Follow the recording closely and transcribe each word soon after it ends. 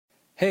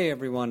Hey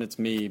everyone, it's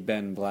me,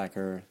 Ben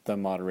Blacker, the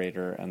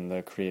moderator and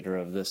the creator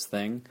of this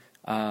thing.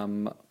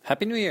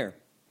 Happy New Year.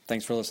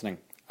 Thanks for listening.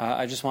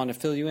 I just wanted to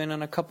fill you in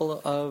on a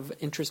couple of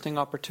interesting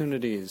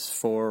opportunities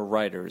for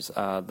writers.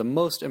 The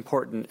most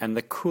important and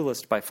the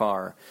coolest by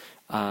far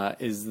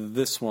is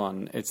this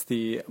one. It's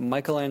the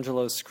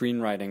Michelangelo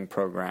Screenwriting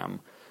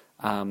Program.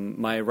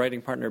 My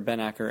writing partner Ben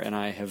Acker and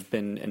I have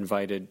been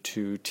invited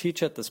to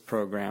teach at this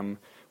program,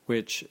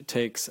 which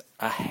takes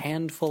a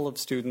handful of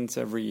students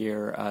every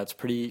year. It's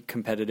pretty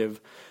competitive.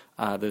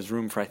 There's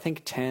room for, I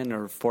think, 10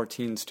 or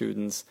 14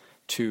 students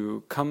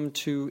to come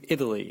to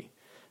Italy.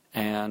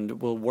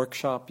 And we'll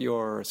workshop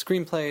your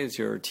screenplays,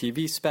 your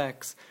TV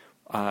specs,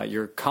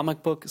 your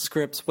comic book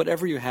scripts,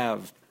 whatever you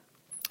have.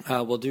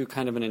 We'll do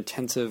kind of an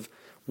intensive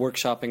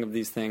workshopping of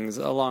these things,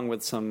 along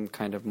with some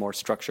kind of more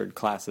structured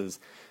classes.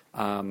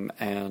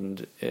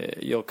 And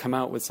you'll come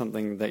out with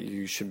something that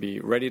you should be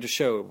ready to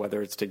show,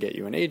 whether it's to get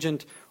you an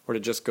agent or to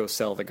just go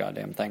sell the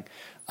goddamn thing.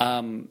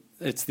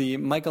 It's the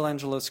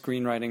Michelangelo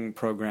Screenwriting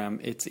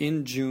Program. It's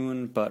in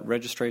June, but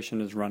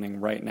registration is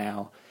running right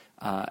now.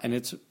 And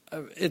it's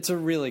a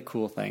really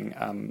cool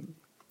thing.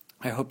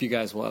 I hope you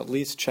guys will at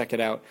least check it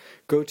out.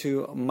 Go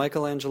to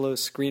michelangelo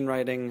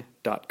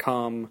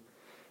screenwriting.com.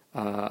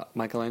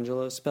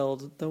 Michelangelo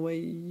spelled the way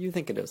you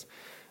think it is.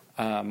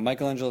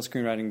 michelangelo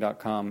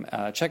screenwriting.com.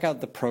 Check out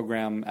the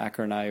program.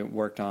 Acker and I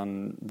worked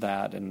on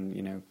that,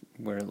 and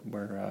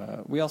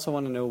we also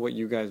want to know what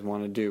you guys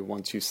want to do.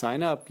 Once you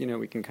sign up,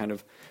 we can kind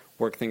of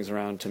work things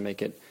around to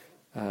make it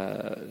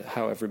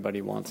how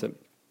everybody wants it.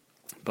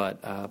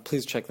 But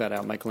please check that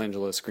out,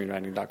 michelangelo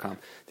screenwriting.com.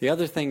 The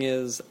other thing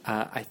is,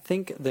 I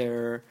think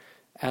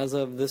as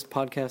of this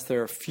podcast, there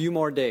are a few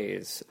more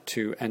days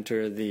to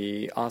enter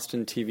the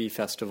Austin TV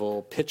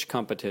Festival pitch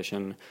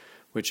competition,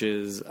 which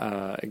is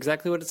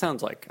exactly what it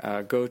sounds like.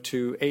 Go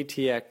to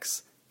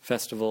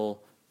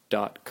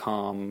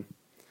atxfestival.com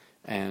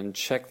and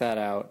check that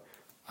out.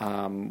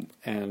 And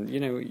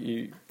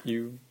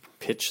you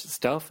pitch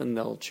stuff, and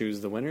they'll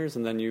choose the winners,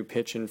 and then you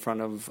pitch in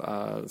front of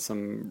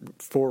some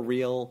for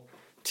real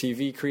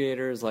TV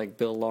creators like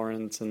Bill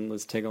Lawrence and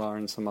Liz Tigelaar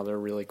and some other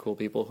really cool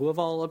people who have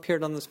all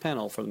appeared on this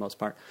panel for the most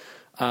part.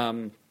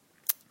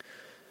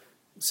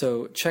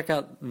 So check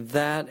out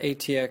that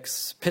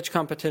ATX pitch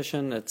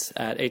competition. It's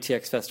at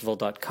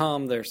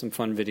atxfestival.com. There's some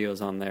fun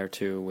videos on there,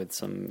 too, with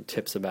some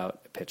tips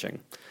about pitching.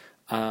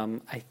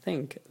 I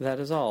think that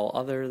is all,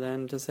 other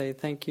than to say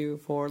thank you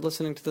for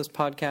listening to this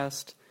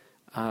podcast.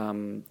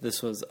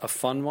 This was a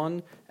fun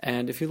one.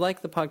 And if you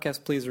like the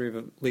podcast, please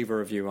leave a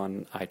review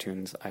on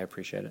iTunes. I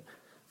appreciate it.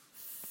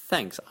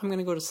 Thanks. I'm going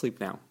to go to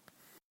sleep now.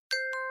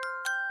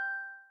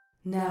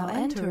 Now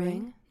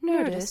entering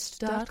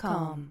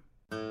Nerdist.com.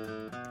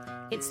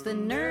 It's the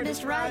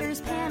Nerdist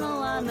Writers Panel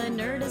on the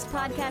Nerdist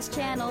Podcast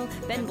Channel.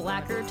 Ben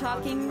Blacker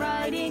talking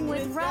writing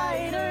with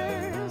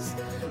writers.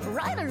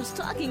 Writers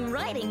talking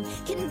writing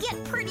can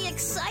get pretty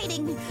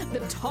exciting.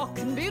 The talk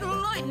can be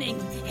lightning.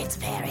 It's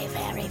very,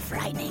 very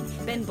frightening.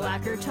 Ben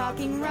Blacker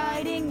talking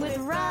writing with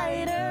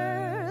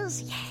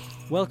writers. Yeah.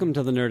 Welcome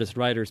to the Nerdist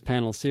Writers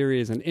Panel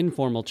series, an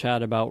informal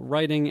chat about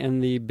writing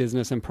and the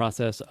business and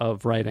process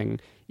of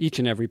writing. Each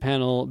and every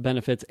panel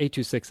benefits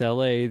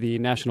 826LA, the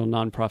national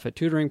nonprofit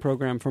tutoring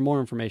program. For more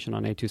information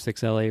on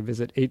 826LA,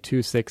 visit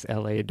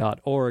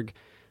 826la.org.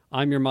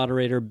 I'm your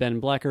moderator,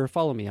 Ben Blacker.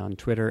 Follow me on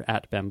Twitter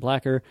at Ben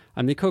Blacker.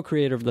 I'm the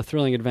co-creator of the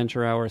Thrilling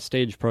Adventure Hour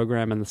stage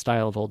program in the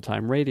style of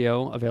old-time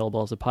radio,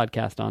 available as a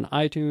podcast on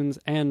iTunes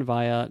and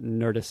via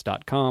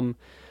Nerdist.com.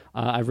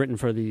 I've written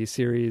for the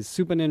series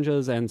Super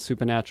Ninjas and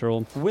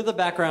Supernatural. With a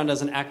background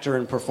as an actor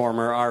and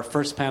performer, our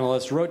first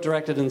panelist wrote,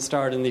 directed, and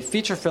starred in the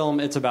feature film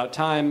It's About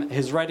Time.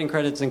 His writing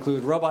credits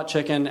include Robot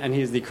Chicken, and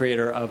he's the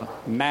creator of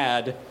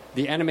Mad,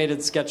 the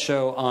animated sketch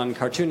show on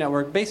Cartoon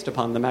Network based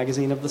upon the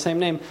magazine of the same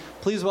name.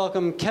 Please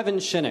welcome Kevin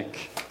Shinick.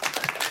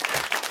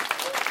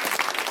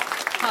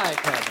 Hi,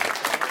 Kevin.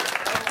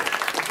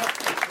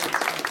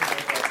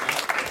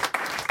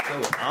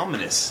 So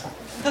ominous.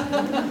 Part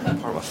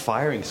of a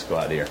firing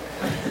squad here.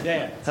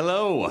 Yeah.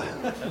 Hello. All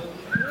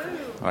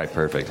right,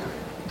 perfect.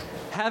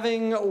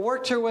 Having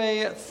worked her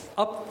way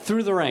up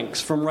through the ranks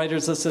from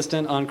writer's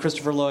assistant on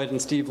Christopher Lloyd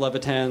and Steve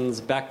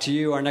Levitan's Back to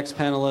You, our next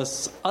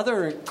panelists.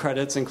 Other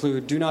credits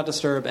include Do Not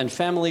Disturb and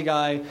Family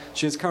Guy.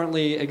 She is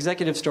currently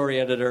executive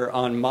story editor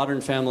on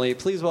Modern Family.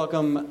 Please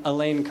welcome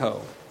Elaine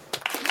Coe.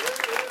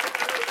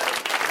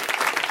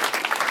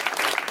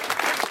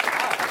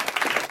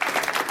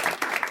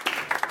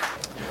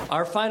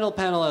 Our final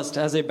panelist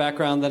has a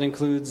background that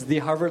includes the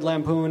Harvard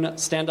Lampoon,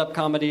 stand-up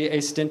comedy, a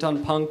stint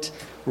on Punk'd,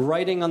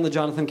 writing on the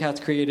Jonathan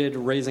Katz-created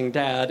Raising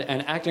Dad,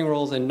 and acting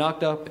roles in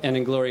Knocked Up and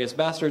Inglourious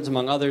Basterds,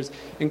 among others,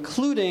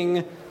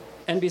 including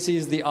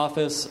NBC's The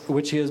Office,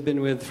 which he has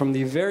been with from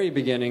the very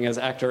beginning as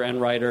actor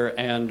and writer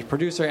and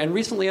producer, and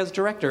recently as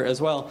director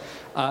as well.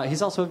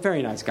 He's also a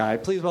very nice guy.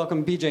 Please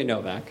welcome BJ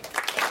Novak.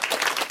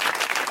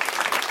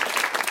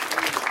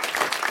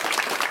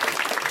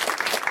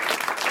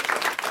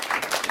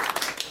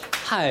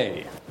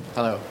 Hi.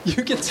 Hello.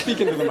 You can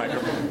speak into the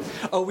microphone.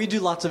 Oh, we do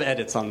lots of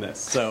edits on this,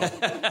 so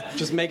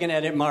just make an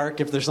edit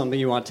mark if there's something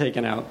you want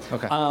taken out.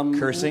 Okay.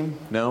 Cursing?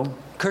 No?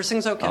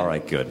 Cursing's okay. All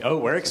right, good. Oh,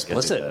 we're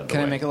explicit.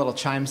 Can I make a little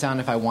chime sound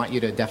if I want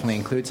you to definitely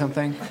include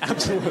something?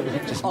 Absolutely.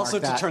 Just Also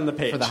mark to that turn the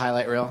page. for the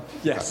highlight reel.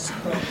 Yes.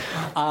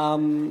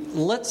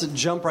 Let's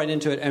jump right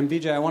into it. And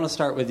Vijay, I want to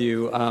start with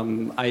you.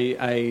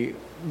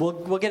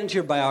 We'll get into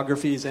your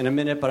biographies in a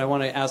minute, but I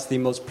want to ask the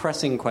most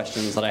pressing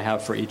questions that I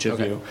have for each of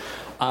you.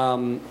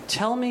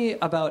 Tell me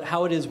about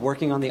how it is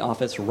working on The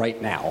Office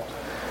right now.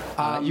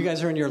 You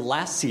guys are in your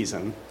last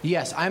season.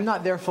 Yes, I'm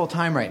not there full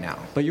time right now.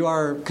 But you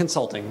are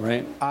consulting,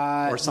 right?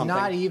 Or something?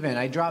 Not even.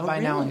 I drop by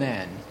now and really?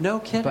 then. No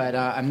kidding. But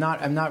I'm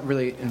not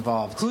really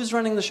involved. Who's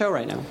running the show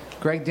right now?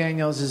 Greg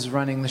Daniels is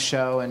running the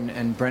show,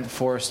 and Brent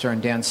Forrester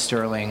and Dan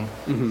Sterling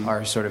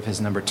are sort of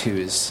his number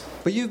twos.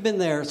 But you've been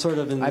there sort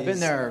of in I've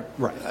been there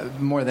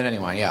more than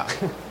anyone, yeah.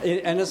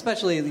 And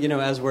especially,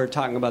 as we're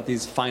talking about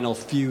these final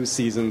few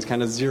seasons,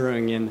 kind of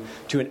zeroing in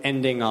to an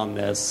ending on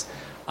this,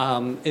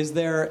 is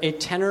there a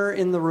tenor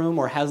in the room,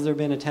 or has there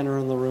been a tenor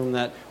in the room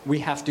that we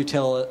have to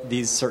tell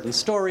these certain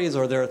stories,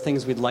 or there are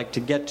things we'd like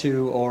to get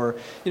to, or,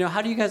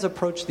 how do you guys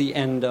approach the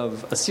end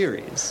of a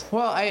series?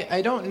 Well,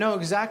 I don't know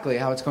exactly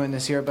how it's going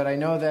this year, but I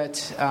know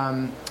that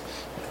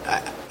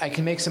I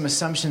can make some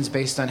assumptions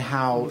based on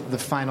how the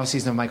final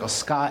season of Michael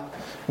Scott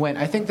went.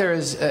 I think there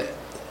is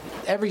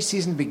every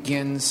season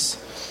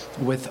begins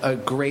with a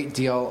great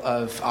deal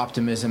of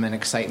optimism and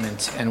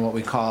excitement and what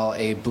we call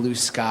a blue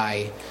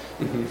sky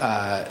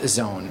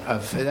zone.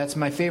 That's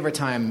my favorite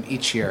time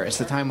each year. It's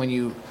the time when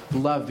you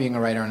love being a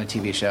writer on a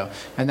TV show,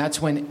 and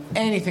that's when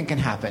anything can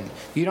happen.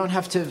 You don't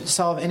have to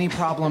solve any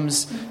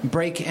problems,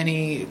 break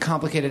any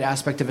complicated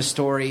aspect of a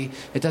story.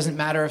 It doesn't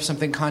matter if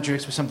something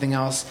contradicts with something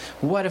else.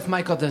 What if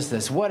Michael does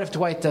this? What if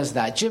Dwight does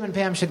that? Jim and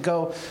Pam should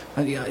go.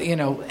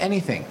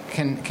 Anything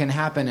can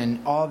happen,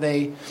 and all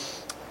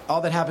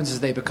that happens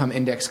is they become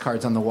index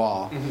cards on the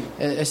wall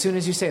as soon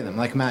as you say them,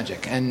 like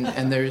magic. And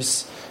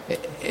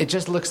it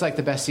just looks like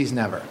the best season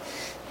ever.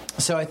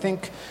 So I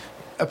think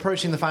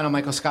approaching the final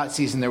Michael Scott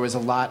season, there was a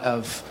lot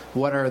of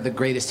what are the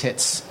greatest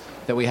hits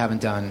that we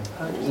haven't done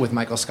with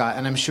Michael Scott.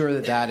 And I'm sure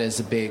that is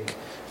a big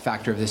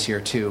factor of this year,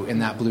 too. In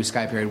that blue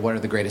sky period, what are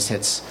the greatest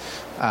hits?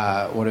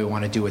 What do we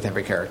want to do with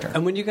every character?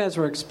 And when you guys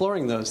were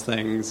exploring those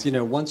things,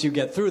 once you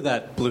get through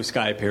that blue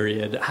sky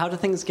period, how do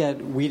things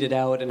get weeded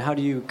out, and how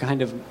do you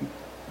kind of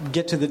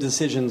get to the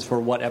decisions for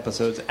what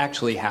episodes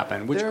actually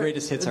happen? Which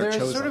greatest hits are chosen?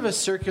 There's sort of a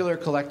circular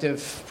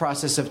collective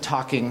process of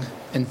talking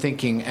and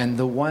thinking, and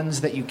the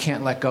ones that you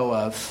can't let go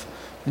of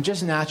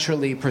just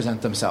naturally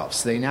present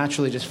themselves. They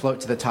naturally just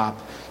float to the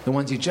top. The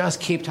ones you just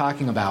keep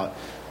talking about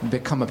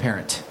become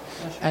apparent.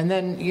 And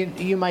then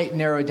you might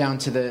narrow it down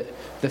to the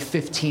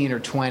 15 or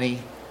 20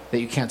 that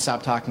you can't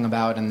stop talking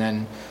about, and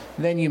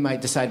then you might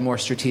decide more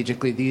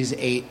strategically, these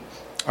 8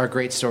 are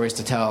great stories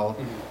to tell.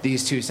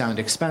 These 2 sound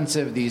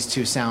expensive. These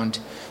 2 sound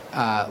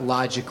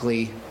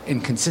logically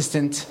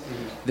inconsistent.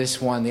 This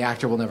one, the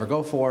actor will never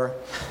go for.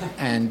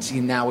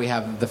 And now we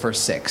have the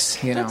first 6.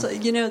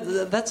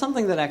 That's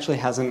something that actually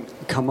hasn't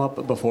come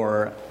up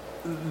before,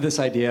 this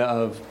idea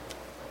of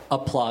a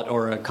plot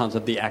or a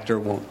concept the actor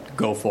won't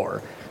go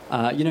for.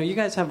 You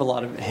guys have a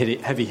lot of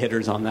heavy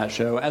hitters on that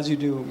show, as you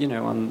do,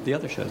 on the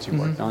other shows you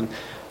worked on.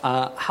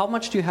 How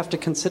much do you have to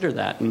consider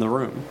that in the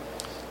room?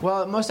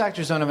 Well, most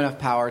actors don't have enough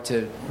power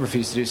to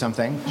refuse to do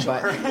something,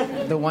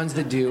 but the ones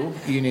that do,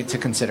 you need to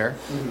consider.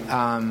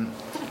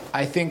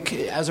 I think,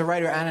 as a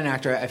writer and an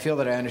actor, I feel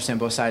that I understand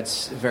both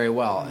sides very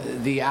well.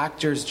 The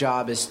actor's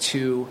job is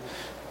to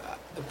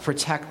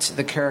protect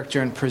the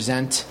character and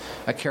present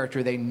a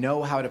character they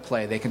know how to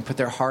play. They can put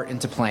their heart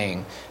into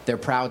playing. They're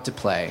proud to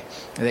play.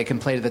 They can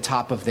play to the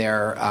top of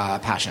their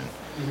passion.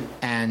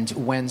 And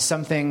when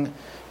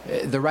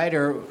the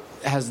writer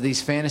has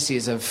these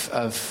fantasies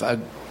of a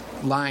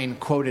line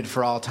quoted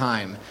for all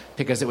time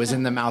because it was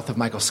in the mouth of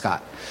Michael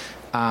Scott.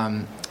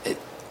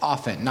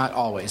 Often, not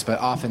always, but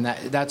often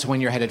that's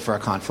when you're headed for a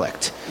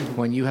conflict.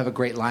 When you have a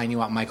great line you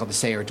want Michael to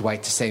say or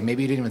Dwight to say,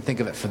 maybe you didn't even think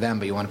of it for them,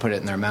 but you want to put it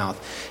in their mouth.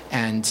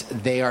 And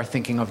they are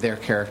thinking of their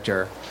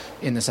character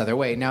in this other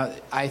way. Now,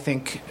 I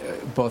think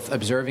both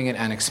observing it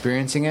and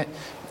experiencing it,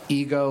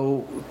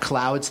 ego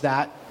clouds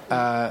that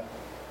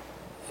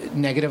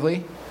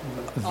negatively.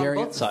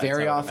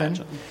 Very often.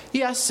 Imagine.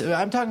 Yes,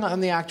 I'm talking on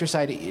the actor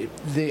side.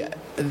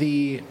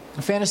 The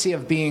fantasy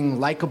of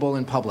being likable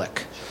in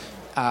public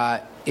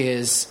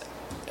is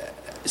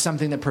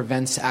something that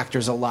prevents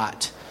actors a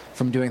lot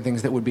from doing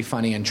things that would be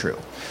funny and true.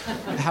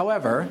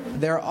 However,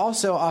 they're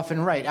also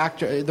often right.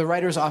 The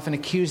writers often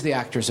accuse the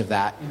actors of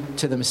that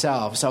to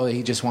themselves. Oh,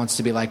 he just wants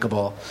to be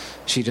likable.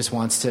 She just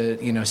wants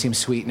to, seem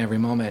sweet in every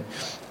moment.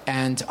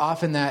 And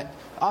often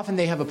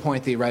they have a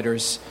point the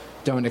writers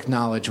don't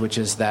acknowledge, which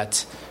is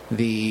that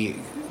the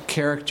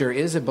character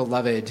is a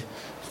beloved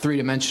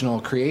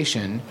three-dimensional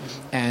creation,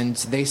 and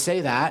they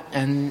say that,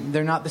 and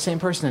they're not the same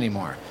person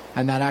anymore.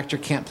 And that actor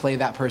can't play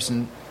that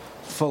person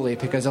fully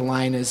because a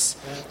line is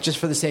just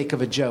for the sake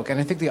of a joke. And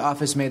I think The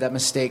Office made that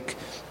mistake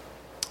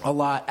A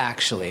lot,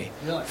 actually.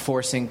 Really?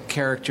 Forcing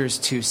characters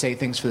to say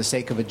things for the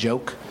sake of a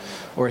joke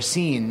or a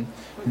scene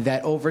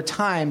that over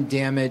time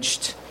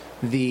damaged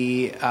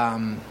the,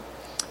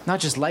 not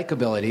just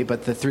likability,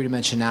 but the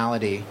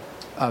three-dimensionality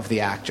of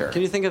the actor.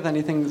 Can you think of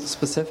anything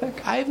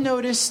specific? I've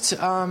noticed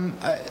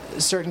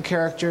certain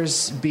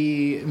characters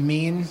be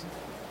mean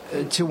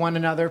to one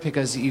another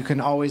because you can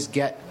always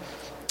get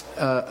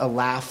a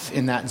laugh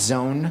in that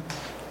zone,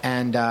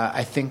 and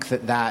I think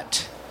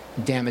that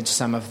damaged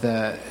some of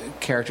the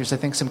characters. I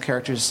think some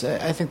characters,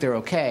 I think they're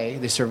okay.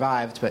 They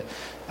survived, but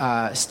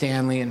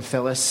Stanley and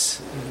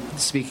Phyllis,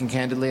 speaking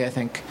candidly, I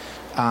think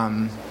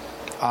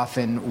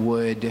often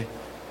would,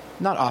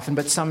 not often,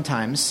 but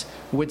sometimes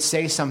would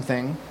say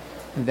something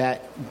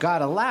that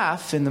got a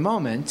laugh in the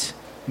moment,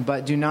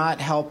 but do not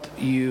help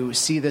you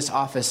see this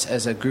office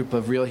as a group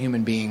of real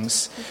human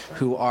beings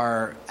who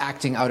are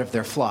acting out of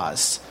their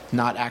flaws,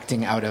 not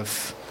acting out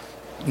of,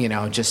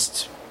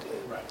 just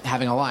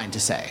having a line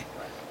to say.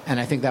 And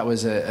I think that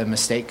was a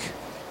mistake.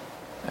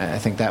 I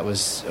think that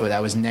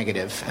was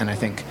negative, and I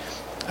think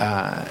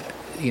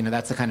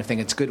that's the kind of thing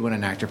it's good when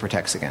an actor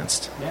protects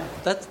against. Yeah,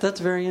 that's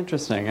very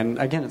interesting. And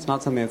again, it's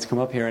not something that's come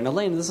up here. And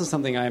Elaine, this is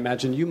something I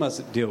imagine you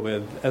must deal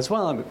with as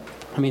well.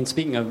 I mean,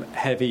 speaking of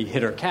heavy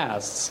hitter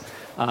casts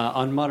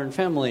on Modern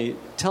Family,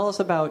 tell us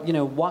about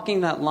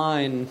walking that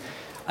line.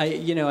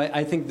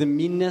 I think the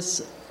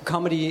meanness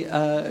comedy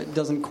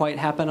doesn't quite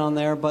happen on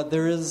there, but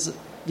there is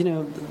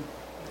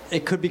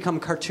it could become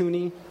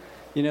cartoony.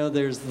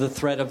 There's the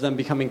threat of them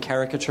becoming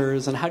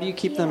caricatures. And how do you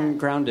keep them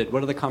grounded?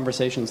 What are the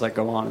conversations that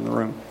go on in the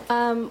room?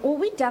 Well,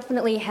 we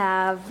definitely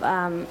have,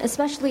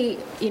 especially,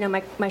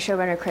 my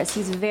showrunner, Chris,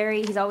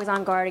 he's always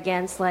on guard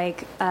against,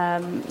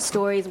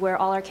 stories where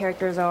all our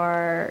characters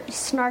are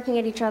snarking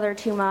at each other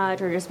too much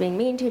or just being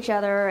mean to each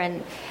other.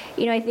 And,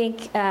 I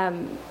think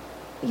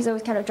he's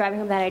always kind of driving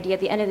home that idea. At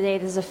the end of the day,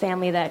 this is a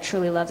family that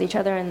truly loves each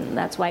other, and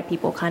that's why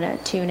people kind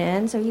of tune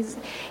in. So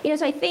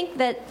so I think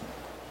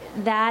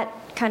that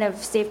kind of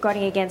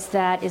safeguarding against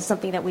that is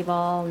something that we've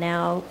all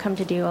now come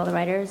to do, all the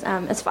writers.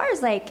 As far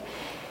as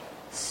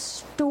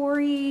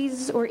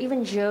stories or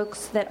even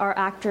jokes that our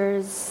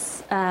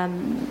actors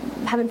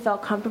haven't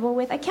felt comfortable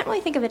with, I can't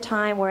really think of a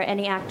time where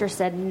any actor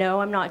said,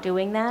 no, I'm not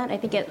doing that. I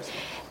think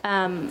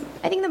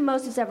the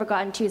most it's ever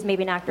gotten to is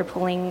maybe an actor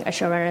pulling a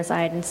showrunner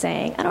aside and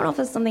saying, I don't know if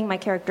this is something my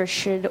character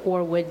should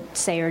or would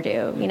say or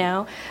do,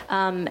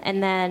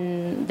 and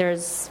then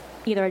there's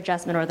either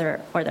adjustment or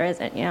there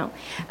isn't,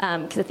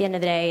 because at the end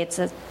of the day,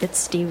 it's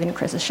Steve and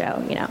Chris's show,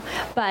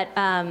 But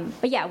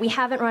yeah, we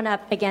haven't run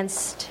up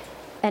against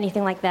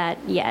anything like that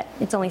yet.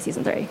 It's only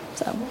season 3,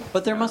 so.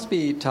 But there must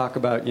be talk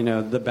about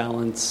the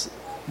balance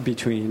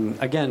between,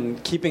 again,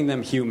 keeping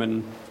them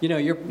human.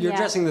 You're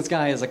dressing this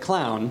guy as a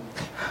clown,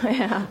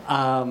 yeah,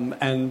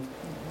 and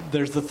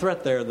there's the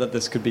threat there that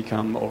this could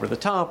become over the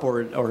top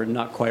or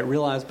not quite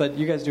realized. But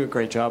you guys do a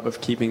great job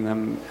of keeping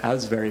them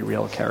as very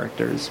real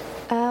characters.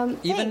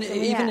 Even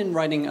in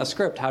writing a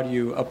script, how do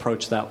you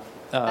approach that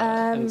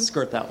and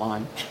skirt that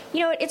line?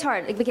 It's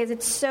hard because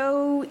it's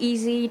so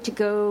easy to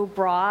go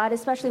broad,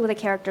 especially with a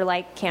character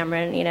like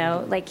Cameron.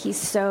 He's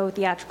so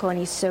theatrical and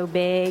he's so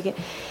big.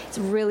 It's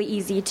really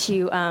easy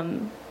to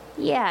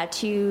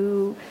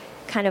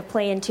kind of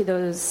play into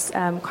those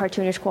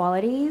cartoonish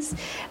qualities.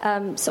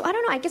 So I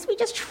don't know. I guess we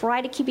just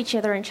try to keep each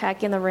other in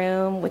check in the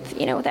room with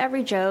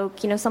every joke.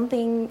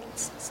 Something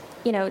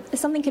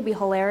could be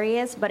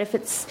hilarious, but if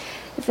it's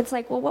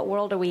like, well, what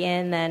world are we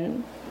in?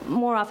 Then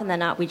more often than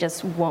not, we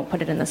just won't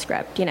put it in the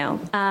script.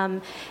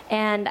 And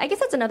I guess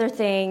that's another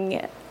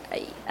thing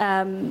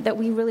that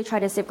we really try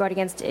to safeguard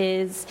against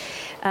is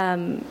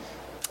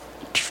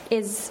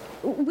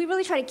we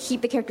really try to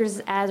keep the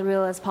characters as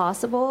real as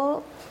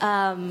possible.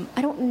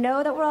 I don't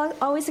know that we're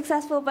always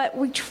successful, but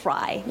we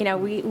try.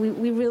 We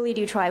really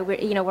do try.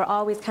 We're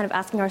always kind of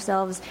asking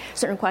ourselves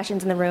certain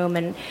questions in the room,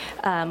 and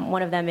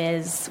one of them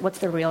is, what's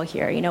the real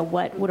here?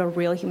 What would a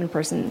real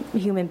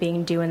human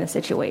being do in this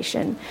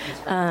situation?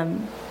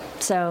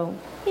 So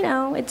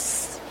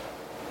it's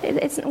we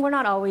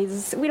don't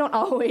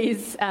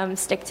always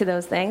stick to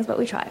those things, but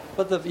we try.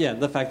 But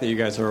the fact that you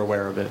guys are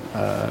aware of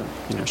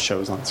it,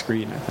 shows on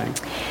screen, I think.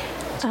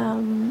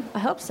 I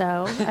hope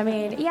so. I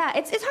mean, yeah,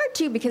 it's hard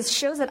too because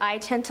shows that I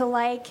tend to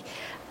like,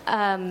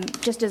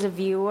 just as a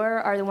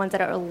viewer, are the ones that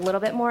are a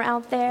little bit more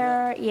out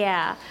there.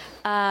 Yeah.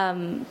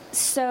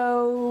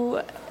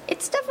 So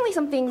it's definitely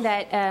something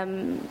that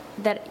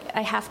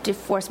I have to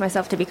force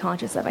myself to be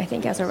conscious of, I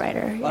think, as a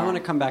writer. Well, I want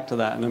to come back to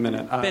that in a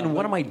minute. Ben,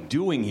 what am I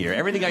doing here?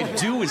 Everything I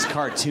do is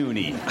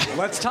cartoony.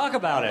 Let's talk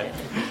about it.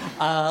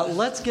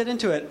 Let's get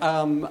into it.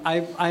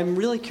 I'm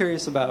really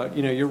curious about,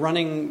 you're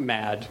running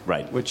Mad,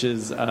 right? Which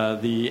is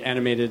the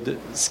animated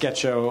sketch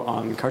show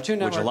on Cartoon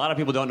Network. Which a lot of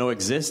people don't know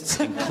exists,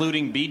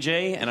 including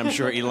BJ, and I'm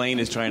sure Elaine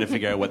is trying to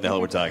figure out what the hell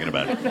we're talking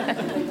about.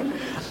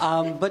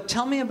 But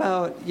tell me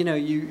about,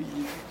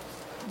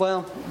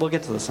 Well, we'll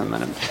get to this in a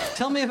minute.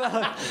 Tell me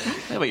about...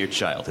 How about your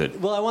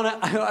childhood? Well,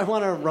 I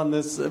want to run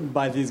this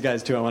by these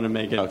guys, too. I want to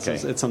make it Okay.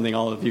 it's something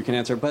all of you can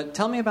answer. But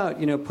tell me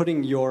about,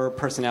 putting your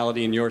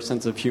personality and your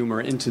sense of humor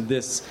into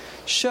this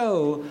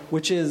show,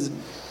 which is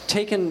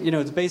taken,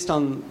 it's based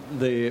on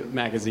the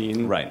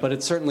magazine, right? But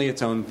it's certainly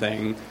its own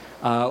thing.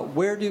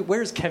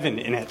 Where's Kevin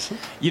in it?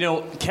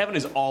 Kevin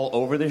is all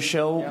over this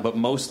show, but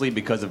mostly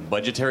because of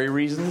budgetary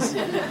reasons.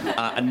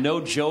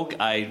 No joke.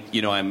 I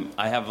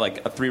have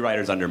like 3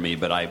 writers under me,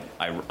 but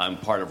I'm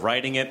part of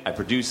writing it. I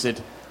produce it.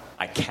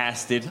 I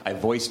cast it. I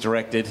voice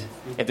direct it.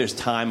 If there's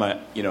time,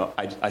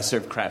 I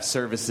serve craft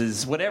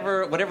services.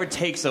 Whatever it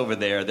takes over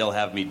there, they'll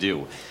have me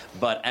do.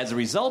 But as a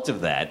result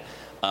of that.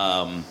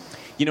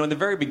 In the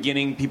very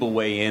beginning, people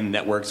weigh in,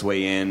 networks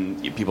weigh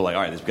in. People are like,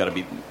 all right, this has got to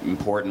be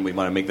important. We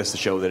want to make this the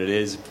show that it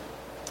is.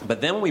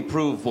 But then when we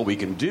prove what we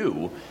can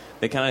do,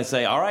 they kind of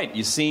say, all right,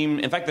 you seem...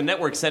 In fact, the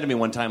network said to me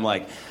one time,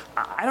 like,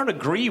 I don't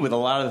agree with a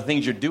lot of the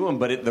things you're doing,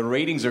 but the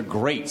ratings are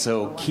great,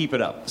 so keep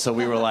it up. So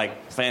we were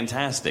like,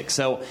 fantastic.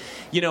 So,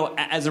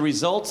 as a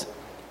result,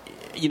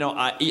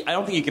 I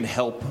don't think you can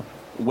help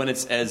when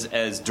it's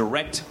as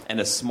direct and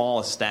as small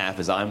a staff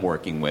as I'm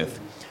working with.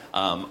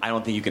 I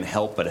don't think you can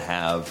help but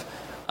have...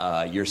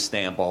 your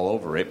stamp all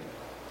over it,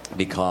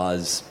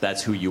 because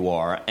that's who you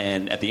are.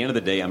 And at the end of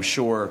the day, I'm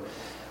sure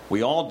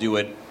we all do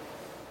it.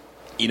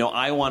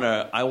 I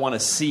want to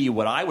see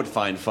what I would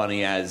find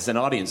funny as an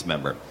audience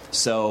member.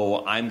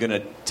 So I'm going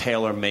to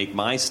tailor make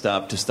my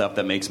stuff to stuff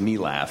that makes me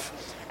laugh.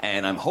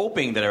 And I'm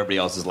hoping that everybody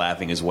else is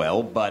laughing as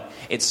well. But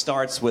it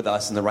starts with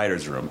us in the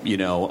writer's room.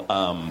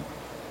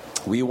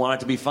 We want it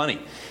to be funny.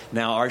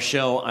 Now, our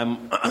show, I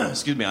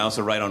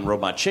also write on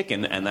Robot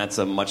Chicken, and that's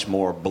a much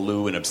more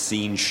blue and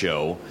obscene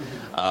show.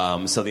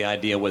 So the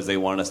idea was they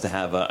wanted us to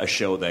have a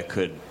show that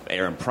could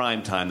air in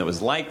prime time that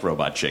was like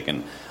Robot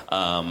Chicken.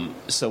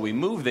 So we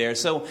moved there.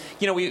 So,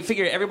 we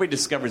figure everybody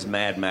discovers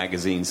Mad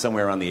Magazine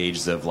somewhere around the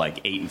ages of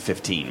like 8 and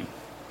 15.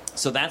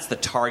 So that's the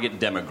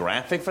target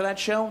demographic for that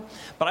show.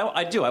 But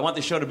I want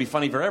the show to be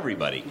funny for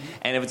everybody.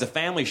 And if it's a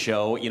family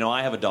show,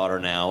 I have a daughter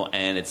now,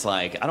 and it's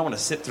like, I don't want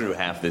to sit through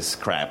half this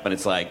crap. But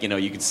it's like,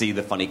 you can see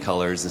the funny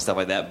colors and stuff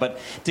like that. But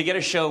to get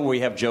a show where we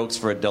have jokes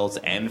for adults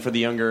and for the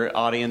younger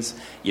audience,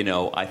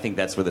 I think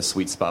that's where the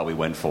sweet spot we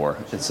went for.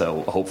 And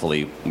so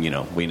hopefully,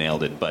 we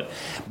nailed it. But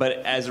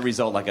as a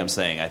result, like I'm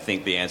saying, I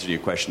think the answer to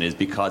your question is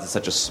because it's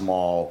such a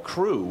small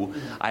crew,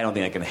 I don't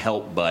think I can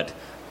help but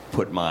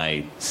put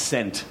my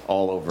scent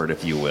all over it,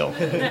 if you will.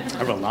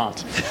 I will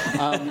not.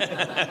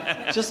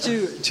 Just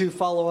to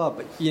follow up,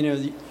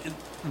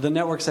 the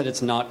network said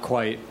it's not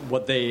quite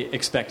what they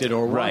expected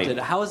or wanted. Right.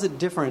 How is it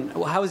different?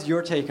 How is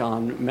your take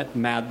on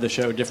Mad the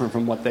show different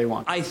from what they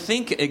want? I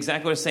think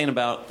exactly what I was saying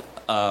about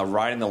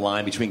riding the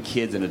line between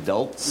kids and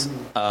adults.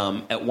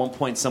 At one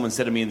point, someone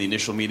said to me in the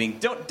initial meeting,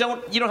 you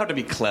don't have to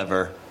be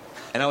clever.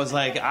 And I was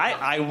like,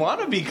 I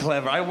want to be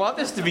clever. I want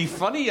this to be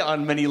funny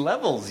on many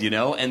levels,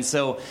 And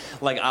so,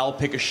 like, I'll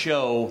pick a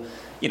show,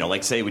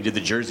 like, say we did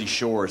the Jersey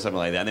Shore or something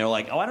like that. And they're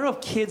like, oh, I don't know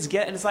if kids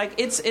get it. And it's like,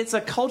 it's a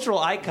cultural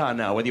icon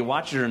now, whether you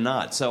watch it or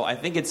not. So I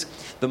think it's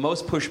the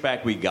most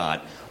pushback we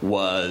got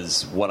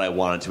was what I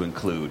wanted to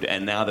include.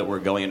 And now that we're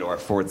going into our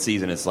 4th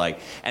season, it's like,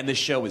 and this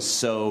show is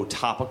so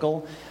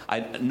topical.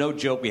 No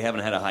joke, we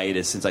haven't had a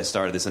hiatus since I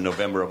started this in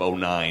November of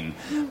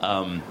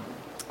 2009.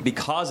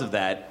 Because of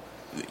that,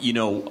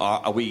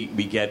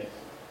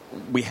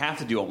 we have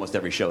to do almost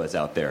every show that's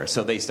out there.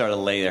 So they started to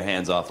lay their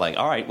hands off like,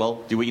 all right,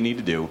 well, do what you need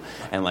to do.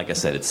 And like I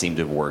said, it seemed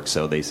to work,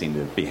 so they seem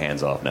to be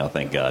hands off now,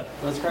 thank God.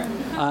 That's great.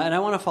 And I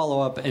want to follow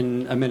up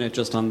in a minute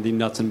just on the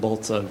nuts and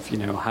bolts of,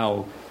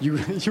 how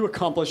you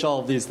accomplish all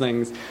of these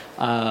things,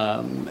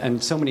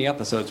 and so many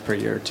episodes per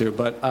year, too.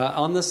 But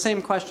on the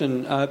same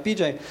question,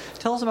 BJ,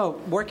 tell us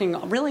about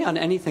working really on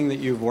anything that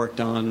you've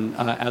worked on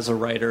as a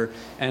writer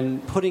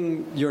and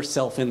putting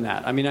yourself in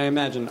that. I mean, I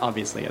imagine,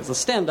 obviously, as a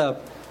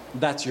stand-up,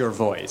 that's your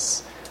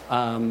voice.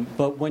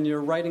 But when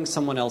you're writing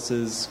someone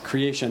else's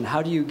creation,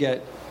 how do you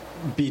get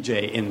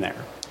BJ in there?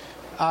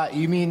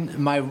 You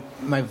mean my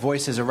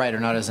voice as a writer,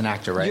 not as an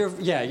actor, right?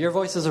 Your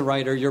voice as a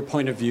writer, your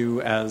point of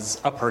view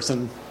as a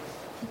person.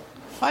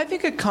 I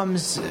think it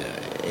comes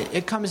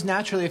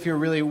naturally if you're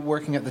really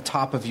working at the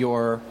top of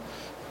your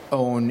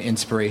own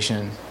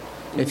inspiration.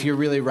 If you're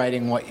really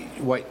writing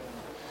what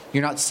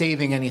you're not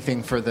saving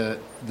anything for the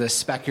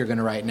spec you're going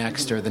to write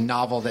next or the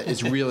novel that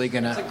is really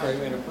going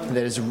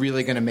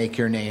to make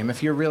your name.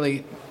 If you're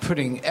really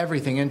putting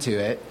everything into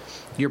it,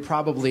 you're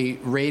probably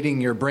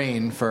raiding your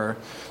brain for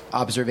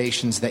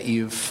observations that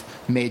you've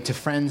made to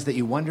friends that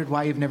you wondered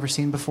why you've never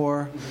seen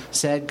before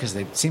said because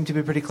they seem to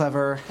be pretty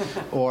clever,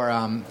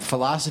 or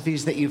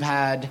philosophies that you've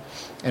had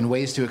and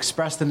ways to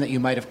express them that you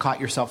might have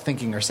caught yourself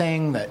thinking or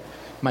saying that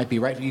might be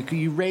right.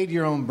 You raid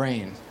your own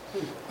brain.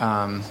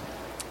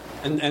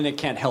 And it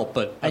can't help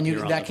but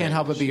that can't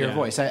help but be your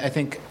voice. I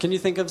think. Can you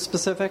think of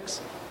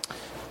specifics?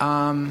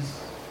 Can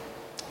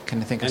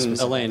I think of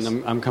specifics?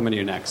 Elaine, I'm coming to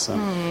you next.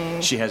 So.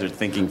 She has her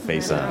thinking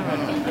face on.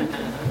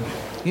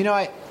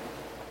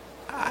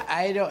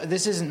 I don't.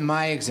 This isn't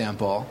my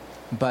example,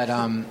 but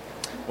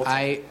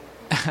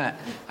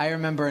I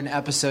remember an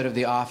episode of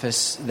The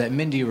Office that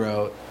Mindy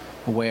wrote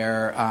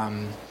where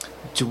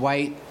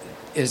Dwight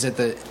is at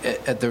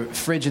the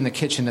fridge in the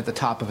kitchen at the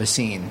top of a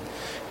scene,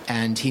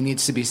 and he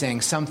needs to be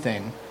saying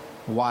something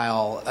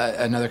while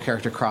another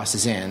character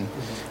crosses in,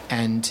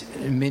 and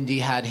Mindy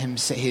had him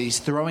say he's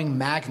throwing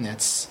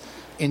magnets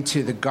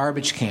into the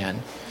garbage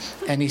can,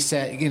 and he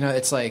said,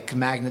 it's like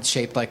magnets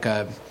shaped like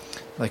a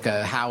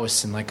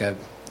house and like a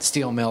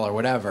steel mill or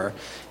whatever,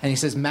 and he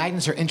says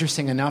magnets are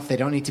interesting enough, they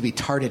don't need to be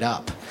tarted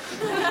up.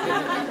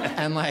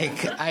 And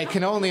I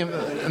can only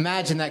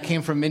imagine that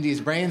came from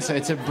Mindy's brain, so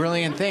it's a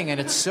brilliant thing, and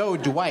it's so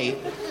Dwight,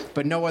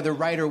 but no other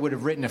writer would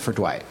have written it for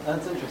Dwight.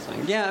 That's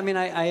interesting. Yeah, I mean,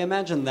 I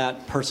imagine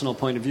that personal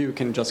point of view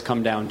can just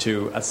come down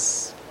to a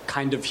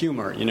kind of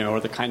humor, or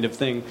the kind of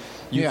thing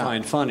you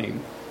find funny.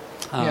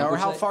 Or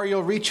how far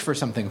you'll reach for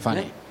something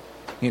funny.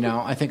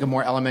 I think a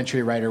more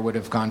elementary writer would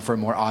have gone for a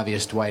more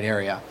obvious Dwight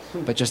area.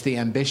 But just the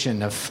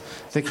ambition of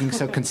thinking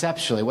so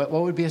conceptually, what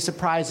would be a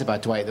surprise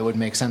about Dwight that would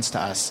make sense to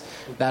us?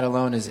 That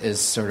alone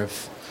is sort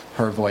of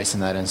her voice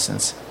in that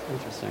instance.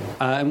 Interesting.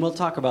 And we'll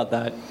talk about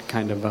that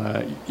kind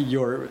of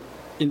your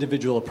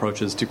individual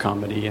approaches to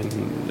comedy and,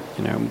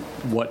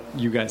 what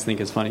you guys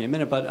think is funny in a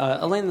minute. But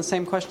Elaine, the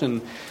same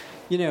question.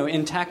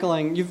 In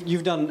tackling,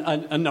 you've done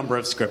a number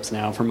of scripts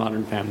now for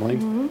Modern Family,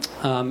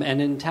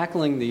 and in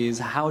tackling these,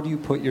 how do you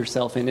put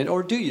yourself in it,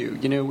 or do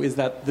you? Is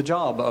that the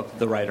job of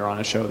the writer on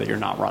a show that you're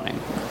not running?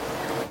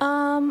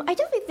 I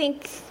definitely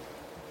think.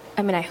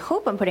 I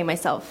hope I'm putting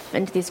myself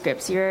into these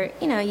scripts. You're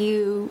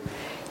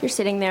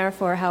sitting there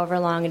for however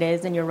long it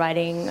is, and you're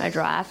writing a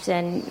draft,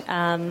 and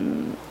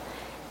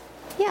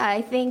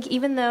I think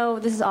even though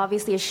this is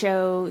obviously a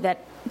show that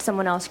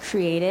someone else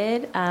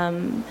created,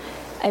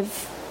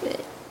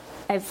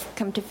 I've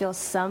come to feel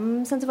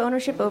some sense of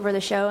ownership over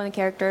the show and the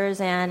characters,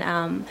 and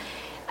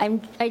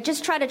I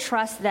just try to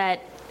trust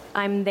that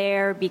I'm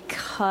there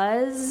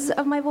because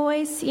of my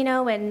voice,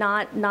 and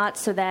not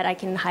so that I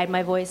can hide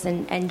my voice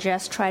and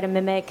just try to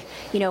mimic,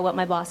 what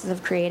my bosses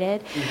have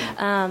created.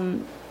 I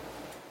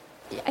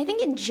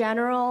think in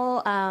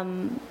general,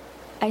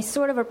 I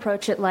sort of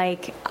approach it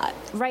like,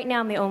 right now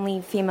I'm the only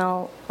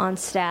female on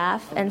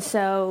staff, and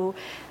so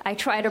I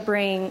try to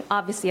bring,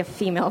 obviously, a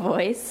female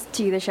voice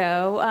to the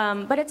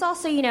show. But it's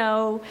also,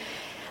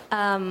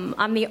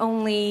 I'm the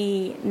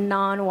only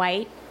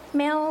non-white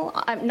male,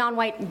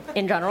 non-white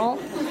in general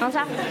on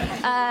staff.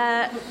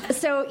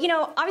 So,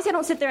 obviously I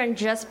don't sit there and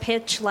just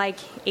pitch,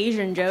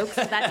 Asian jokes.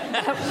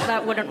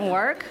 That wouldn't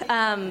work.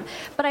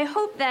 But I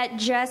hope that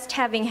just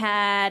having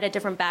had a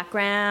different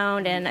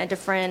background and a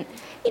different,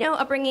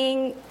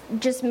 upbringing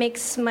just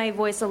makes my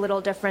voice a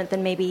little different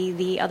than maybe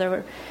the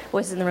other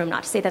voices in the room.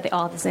 Not to say that they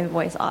all have the same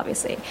voice,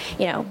 obviously,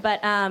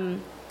 But yeah,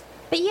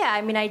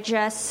 I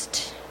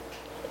just,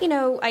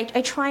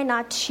 I try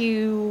not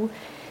to.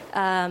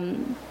 I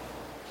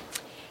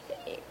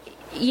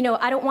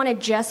don't want to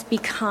just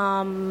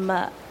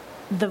become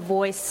the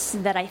voice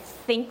that I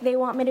think they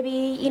want me to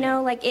be,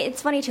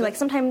 it's funny too,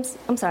 sometimes,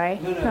 I'm sorry.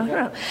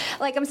 No.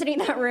 I'm sitting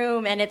in that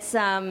room and it's,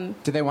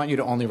 Do they want you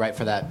to only write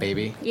for that,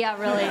 baby? Yeah,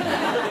 really.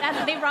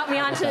 They brought me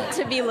on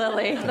to be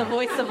Lily, the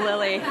voice of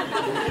Lily,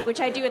 which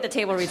I do at the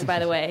table reads, by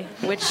the way,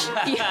 which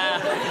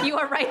you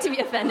are right to be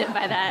offended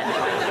by that.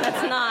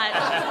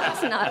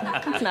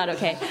 It's not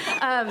okay.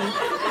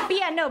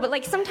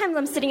 But sometimes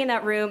I'm sitting in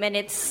that room and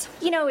it's,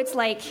 it's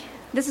like,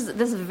 this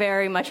is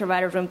very much a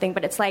writer's room thing,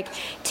 but it's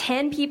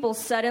 10 people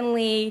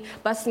suddenly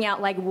busting out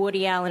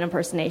Woody Allen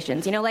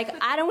impersonations.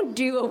 I don't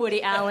do a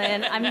Woody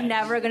Allen. I'm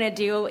never gonna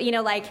do.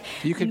 You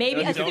could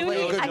maybe a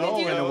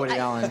Woody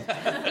Allen.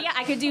 Yeah,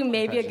 I could do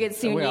maybe a good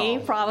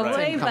Suni,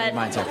 probably, but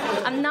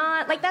I'm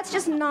not. That's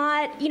just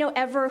not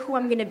ever who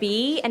I'm gonna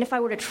be. And if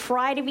I were to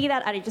try to be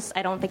that, I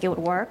don't think it would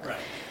work. Right.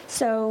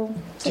 So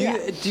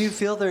do you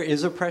feel there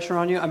is a pressure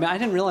on you? I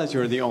didn't realize you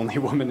were the only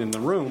woman in the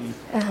room.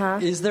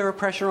 Is there a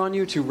pressure on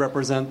you to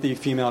represent the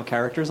female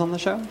characters on the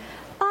show?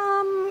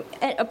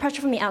 A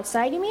pressure from the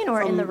outside, you mean,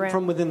 or in the room?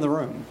 From within the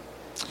room.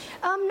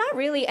 Not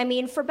really.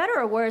 For better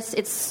or worse,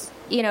 it's,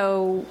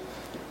 we've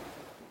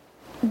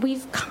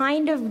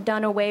kind of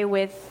done away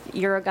with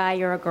you're a guy,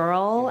 you're a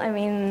girl.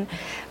 There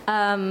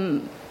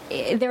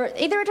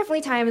are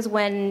definitely times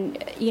when,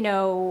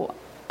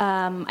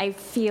 I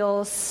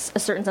feel a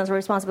certain sense of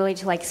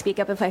responsibility to speak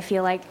up if I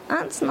feel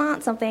it's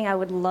not something I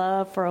would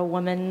love for a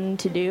woman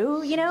to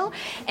do,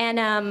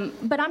 And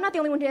but I'm not the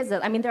only one who does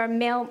it. There are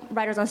male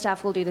writers on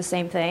staff who will do the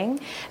same thing.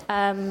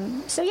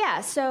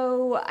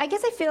 So I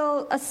guess I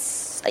feel a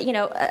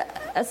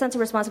sense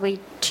of responsibility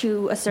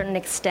to a certain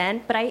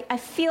extent, but I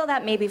feel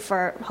that maybe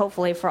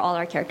hopefully for all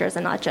our characters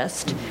and not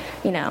just,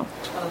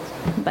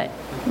 But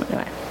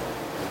anyway.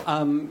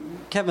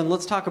 Kevin,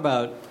 let's talk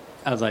about,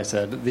 as I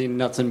said, the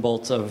nuts and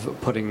bolts of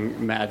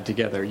putting Mad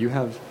together. You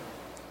have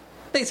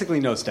basically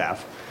no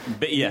staff.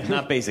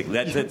 Not basically.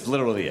 That's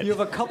literally it. You have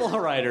a couple of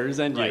writers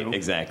and you. Right,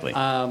 exactly.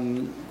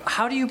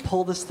 How do you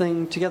pull this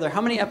thing together? How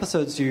many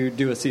episodes do you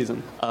do a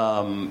season?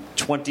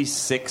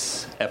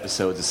 26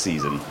 episodes a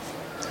season.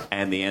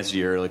 And the answer to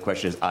your earlier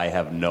question is I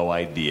have no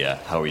idea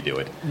how we do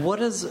it. What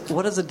does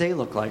a day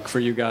look like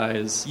for you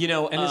guys? You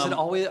know, and is it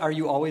always? Are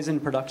you always in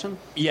production?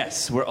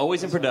 Yes, we're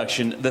always in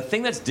production. The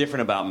thing that's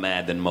different about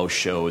Mad than most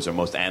shows or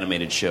most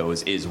animated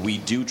shows is we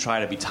do try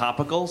to be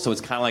topical. So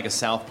it's kind of like a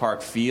South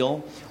Park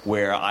feel,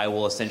 where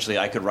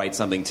I could write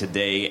something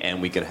today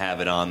and we could have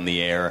it on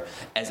the air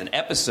as an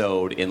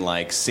episode in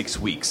like 6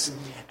 weeks,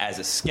 as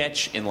a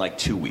sketch in like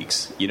 2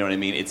 weeks. You know what I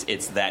mean?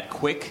 It's that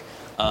quick.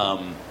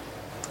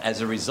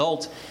 As a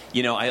result,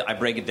 I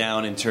break it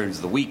down in terms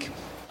of the week.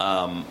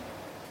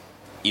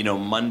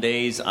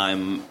 Mondays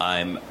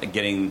I'm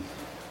getting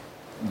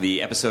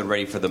the episode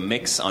ready for the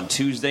mix on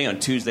Tuesday. On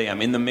Tuesday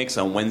I'm in the mix.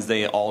 On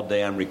Wednesday all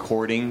day I'm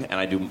recording and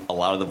I do a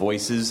lot of the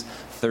voices.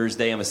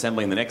 Thursday I'm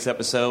assembling the next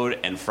episode,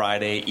 and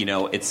Friday,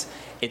 it's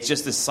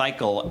just this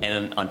cycle.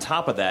 And on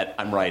top of that,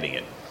 I'm writing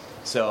it.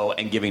 So,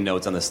 and giving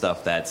notes on the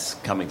stuff that's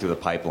coming through the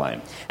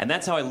pipeline. And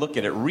that's how I look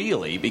at it,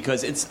 really,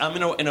 because I'm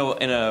in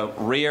a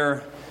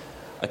rare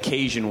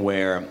occasion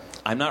where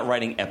I'm not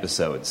writing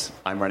episodes.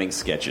 I'm writing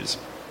sketches.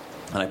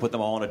 And I put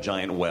them all in a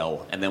giant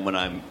well. And then when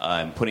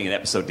I'm putting an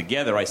episode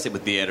together, I sit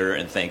with the editor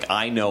and think,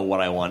 I know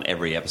what I want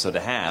every episode to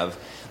have.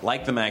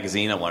 Like the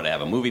magazine, I want to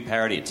have a movie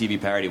parody, a TV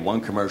parody,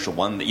 one commercial,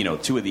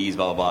 two of these,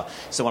 blah, blah, blah.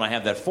 So when I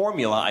have that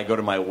formula, I go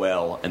to my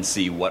well and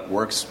see what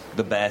works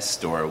the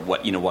best or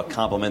what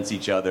complements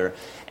each other.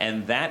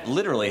 And that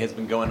literally has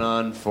been going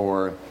on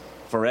for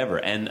forever.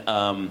 And,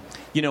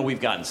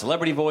 we've gotten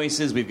celebrity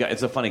voices.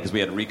 It's so funny because we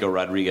had Rico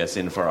Rodriguez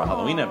in for our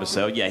Halloween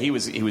episode. Yeah, he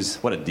was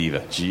what a diva.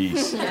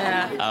 Jeez.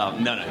 Yeah.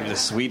 No, he was a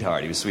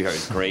sweetheart. He was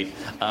great.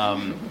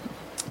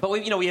 But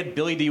we had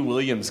Billy D.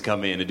 Williams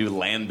come in to do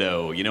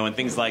Lando, and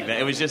things like that.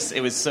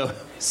 It was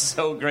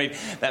so great.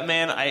 That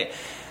man,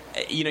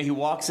 he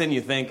walks in,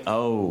 you think,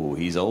 oh,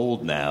 he's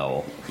old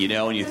now,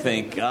 and you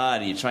think,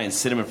 God, and you try and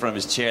sit him in front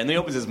of his chair, and then he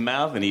opens his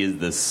mouth, and he is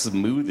the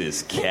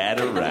smoothest cat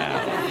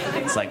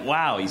around. It's like,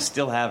 wow, you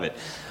still have it.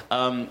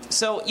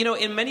 So,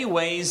 in many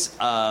ways,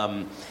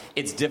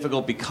 it's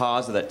difficult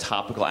because of that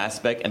topical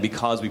aspect, and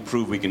because we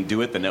prove we can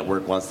do it, the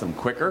network wants them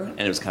quicker, and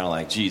it was kind of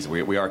like, geez,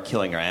 we are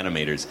killing our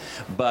animators.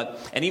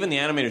 And even the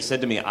animator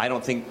said to me, I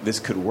don't think this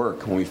could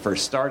work when we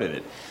first started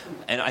it.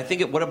 And I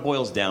think what it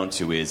boils down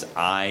to is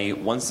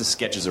once the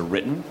sketches are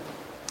written,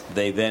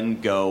 they then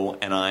go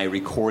and I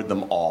record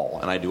them all,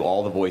 and I do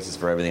all the voices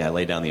for everything. I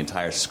lay down the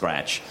entire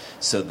scratch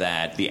so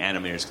that the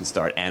animators can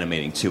start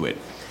animating to it.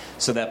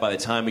 So that by the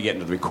time we get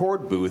into the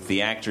record booth,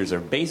 the actors are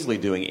basically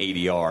doing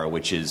ADR,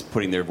 which is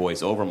putting their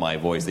voice over my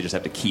voice. They just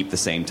have to keep the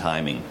same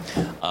timing.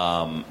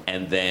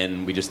 And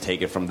then we just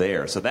take it from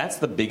there. So that's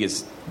the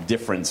biggest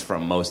difference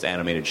from most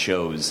animated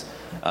shows,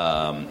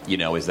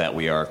 is that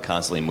we are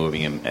constantly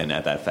moving and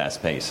at that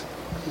fast pace.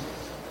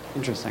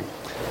 Interesting.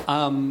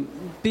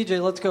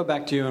 BJ, let's go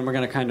back to you, and we're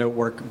going to kind of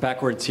work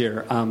backwards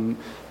here.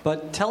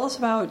 But tell us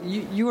about,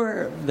 you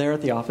were there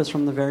at the office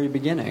from the very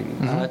beginning.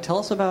 Mm-hmm. Tell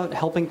us about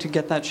helping to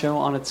get that show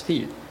on its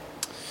feet.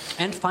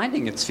 And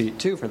finding its feet,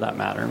 too, for that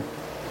matter.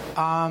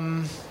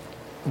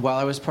 Well,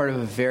 I was part of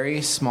a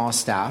very small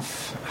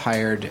staff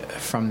hired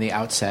from the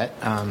outset.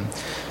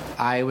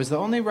 I was the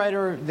only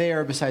writer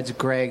there besides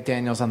Greg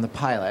Daniels on the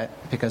pilot,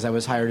 because I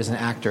was hired as an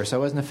actor, so I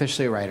wasn't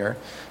officially a writer,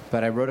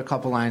 but I wrote a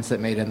couple lines that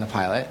made it in the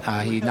pilot.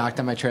 He knocked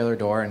on my trailer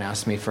door and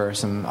asked me for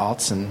some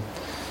alts,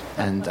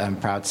 and I'm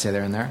proud to say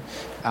they're in there.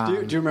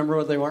 Do you remember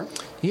what they were?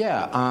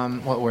 Yeah,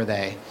 what were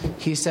they?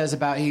 He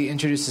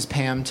introduces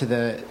Pam to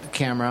the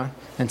camera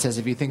and says,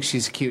 if you think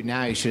she's cute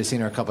now, you should have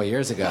seen her a couple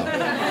years ago,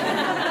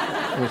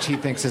 which he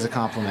thinks is a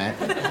compliment.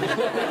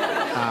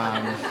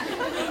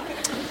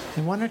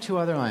 And one or two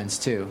other lines,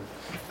 too.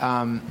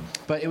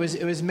 But it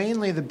was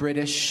mainly the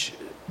British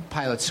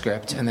pilot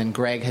script, and then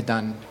Greg had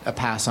done a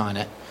pass on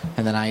it,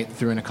 and then I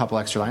threw in a couple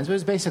extra lines. But it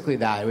was basically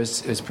that. It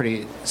was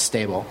pretty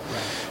stable.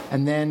 Right.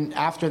 And then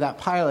after that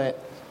pilot,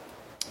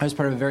 I was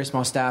part of a very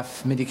small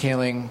staff. Mindy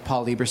Kaling,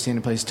 Paul Lieberstein,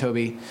 who plays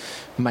Toby,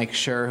 Mike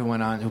Schur,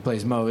 who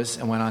plays Mose,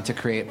 and went on to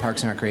create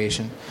Parks and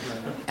Recreation.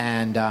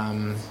 And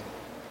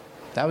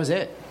that was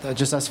it.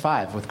 Just us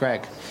five with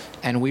Greg.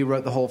 And we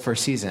wrote the whole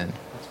first season.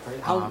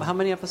 How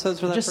many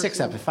episodes were that? Just 6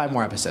 episodes, 5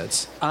 more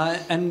episodes.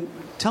 And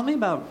tell me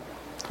about,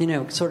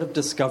 sort of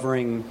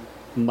discovering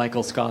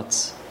Michael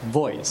Scott's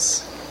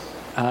voice.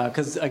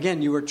 Because,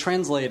 again, you were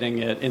translating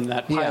it in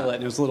that pilot,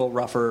 and it was a little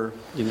rougher,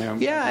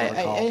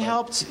 Yeah, it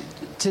helped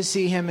to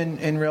see him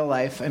in real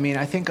life. I mean,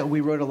 I think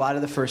we wrote a lot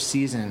of the first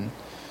season,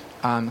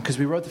 because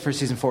we wrote the first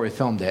season before we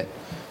filmed it.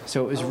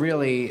 So it was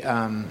really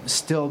I was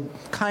still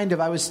kind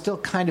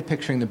of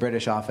picturing the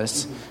British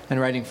office and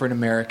writing for an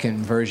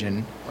American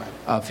version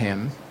of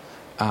him.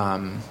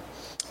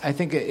 I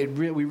think we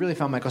really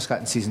found Michael Scott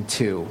in season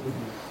 2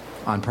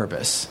 on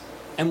purpose.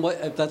 And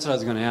that's what I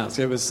was going to ask.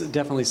 It was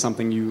definitely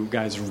something you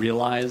guys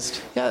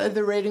realized. Yeah,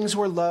 the ratings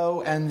were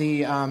low, and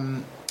the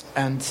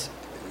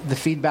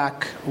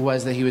feedback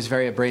was that he was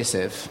very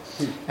abrasive.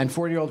 And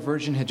 40-Year-Old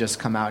Virgin had just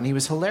come out, and he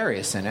was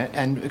hilarious in it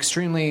and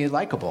extremely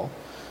likable.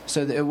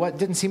 So what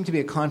didn't seem to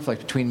be a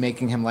conflict between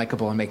making him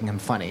likable and making him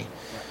funny.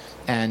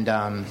 And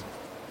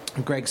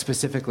Greg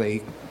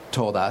specifically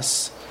told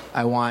us,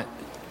 I want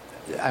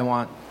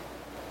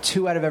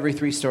 2 out of every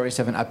 3 stories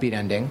to have an upbeat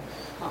ending.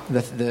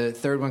 The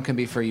third one can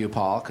be for you,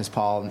 Paul, because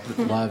Paul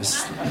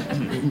loves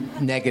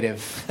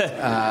negative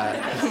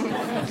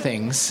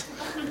things.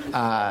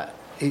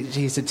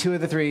 He said 2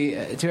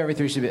 every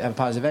 3 should have a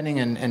positive ending,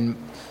 and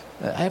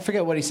I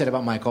forget what he said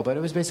about Michael, but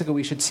it was basically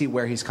we should see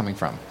where he's coming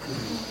from.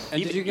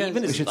 And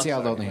We should see how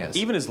lonely he is.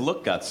 Even his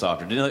look got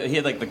softer. He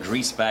had like the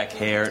grease back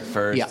hair at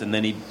first, and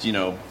then he,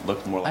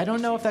 looked more like... I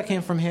don't know if that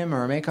came from him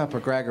or makeup or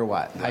Greg or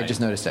what. Right. I just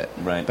noticed it.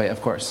 Right. But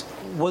of course.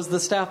 Was the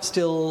staff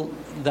still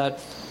that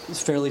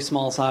fairly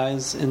small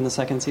size in the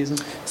second season?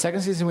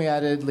 Second season we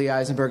added Lee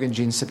Eisenberg and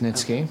Gene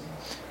Sipnitsky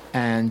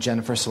and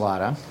Jennifer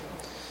Salata.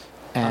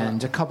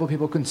 And a couple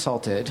people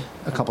consulted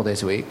a couple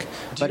days a week.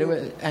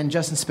 And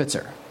Justin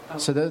Spitzer.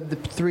 So the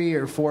 3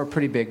 or 4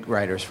 pretty big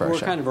writers for our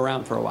show. We're kind of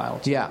around for a while.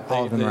 Too. Yeah,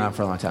 all of them around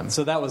for a long time.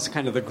 So that was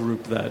kind of the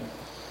group that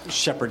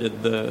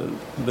shepherded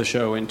the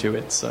show into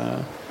its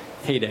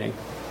heyday.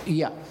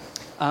 Yeah.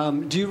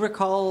 Do you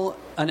recall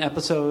an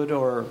episode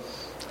or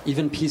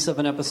even piece of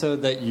an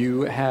episode that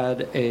you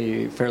had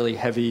a fairly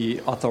heavy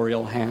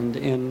authorial hand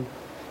in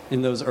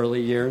those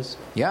early years?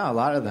 Yeah, a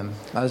lot of them.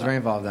 I was very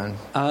involved then.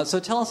 So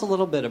tell us a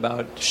little bit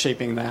about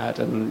shaping that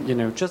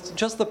and,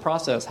 just the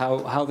process,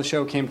 how the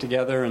show came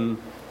together and,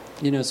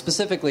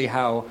 specifically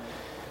how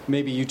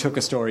maybe you took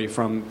a story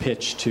from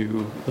pitch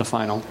to the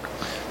final.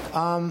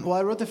 Well,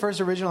 I wrote the first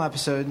original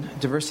episode,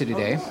 Diversity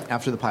Day,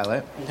 after the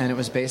pilot, and it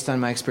was based on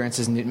my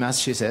experiences in Newton,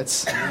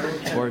 Massachusetts,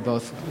 where we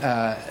both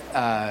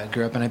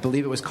grew up, and I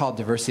believe it was called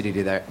Diversity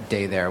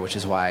Day there, which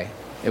is why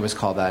it was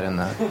called that in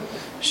the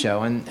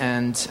show.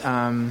 And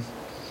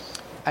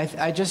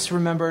I just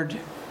remembered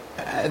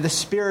the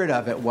spirit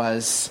of it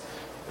was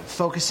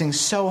focusing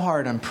so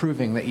hard on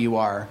proving that you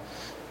are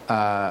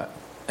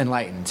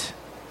enlightened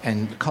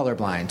and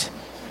colorblind.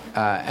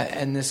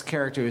 And this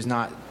character is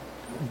not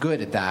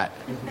good at that,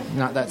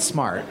 not that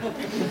smart,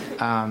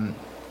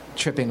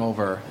 tripping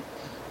over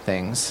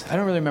things. I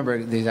don't really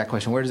remember the exact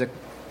question.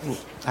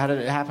 How did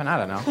it happen? I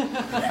don't know.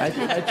 I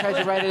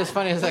tried to write it as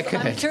funny as I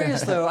could. I'm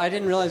curious, though. I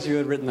didn't realize you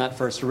had written that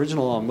first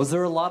original one. Was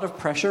there a lot of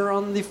pressure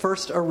on the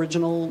first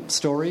original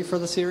story for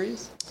the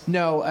series?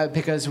 No,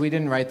 because we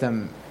didn't write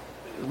them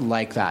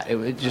like that.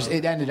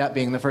 It ended up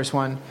being the first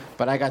one,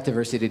 but I got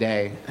Diversity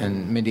Day,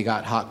 and Mindy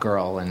got Hot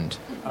Girl, and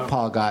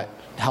Paul got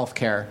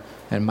Healthcare,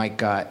 and Mike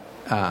got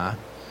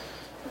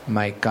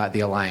The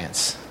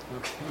Alliance.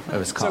 It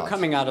was called. So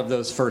coming out of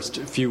those first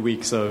few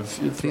weeks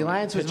of... The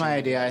Alliance was my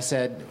idea. I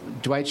said,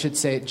 Jim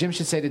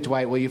should say to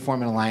Dwight, will you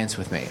form an alliance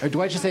with me? Or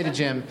Dwight should say to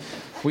Jim,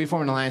 will you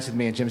form an alliance with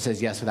me? And Jim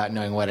says yes without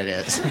knowing what it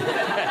is.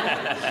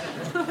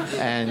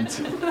 And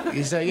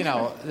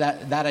so,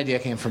 that idea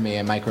came from me,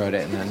 and Mike wrote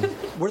it, and then...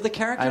 Were the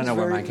characters I don't know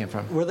where mine came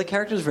from. Were the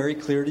characters very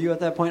clear to you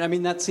at that point? I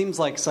mean, that seems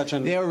like such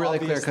an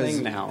obvious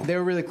thing now. They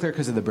were really clear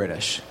because of the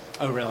British.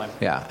 Oh, really?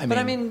 Yeah.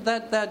 I mean,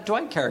 that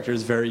Dwight character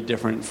is very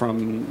different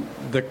from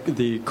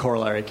the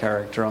corollary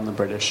character on the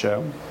British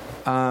show.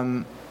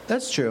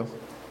 That's true.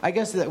 I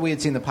guess that we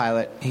had seen the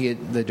pilot,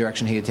 the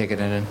direction he had taken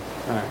it in.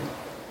 All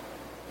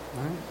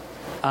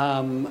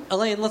right.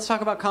 Elaine, let's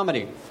talk about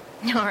comedy.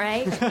 All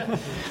right.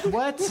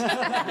 What?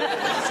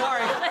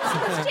 Sorry.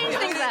 Let's change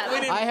things up.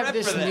 I have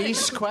this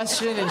niche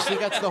question, and she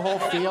gets the whole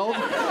field.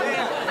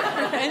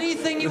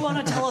 Anything you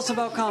want to tell us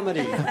about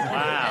comedy?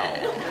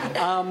 Wow.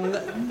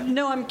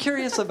 No, I'm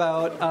curious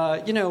about,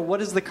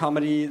 what is the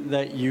comedy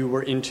that you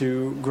were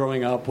into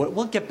growing up?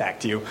 We'll get back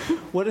to you.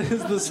 What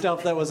is the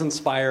stuff that was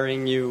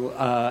inspiring you?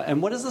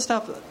 And what is the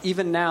stuff,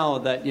 even now,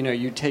 that,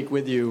 you take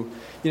with you?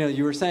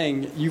 You were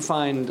saying you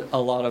find a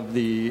lot of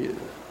the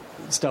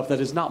stuff that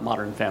is not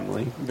Modern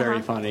Family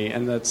very funny,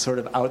 and that's sort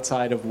of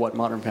outside of what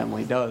Modern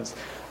Family does.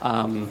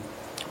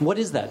 What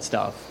is that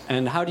stuff,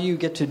 and how do you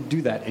get to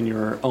do that in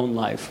your own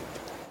life?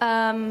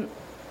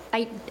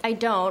 I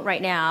don't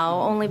right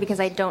now, only because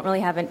I don't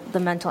really have the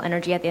mental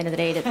energy at the end of the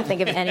day to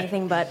think of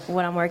anything but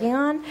what I'm working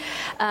on.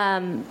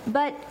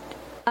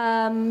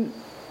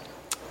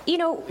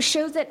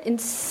 Shows that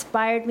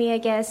inspired me, I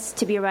guess,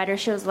 to be a writer,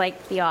 shows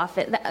like The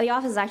Office. The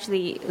Office is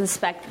actually the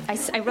spec.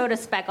 I wrote a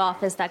spec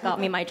office that got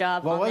me my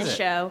job on this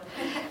show.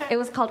 It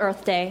was called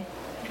Earth Day.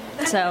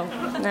 So,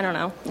 I don't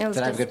know. It was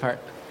Did I have a good part?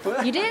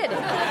 You did.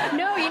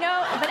 No,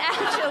 but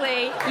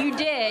actually, you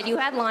did. You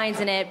had lines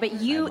in it, but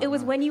it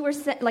was when you were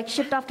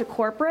shipped off to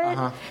corporate.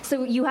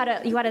 So you had a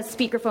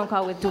speakerphone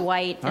call with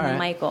Dwight and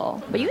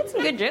Michael. But you had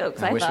some good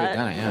jokes. I wish thought. we'd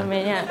done it. Yeah. I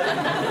mean,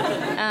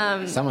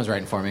 yeah. Someone's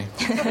writing for me.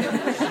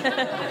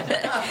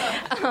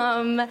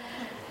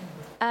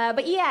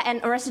 But yeah, and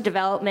Arrested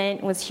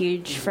Development was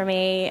huge for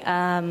me.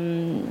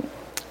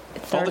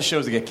 All the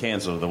shows that get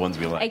canceled are the ones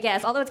we like. I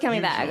guess, although it's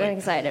coming back. I'm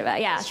excited about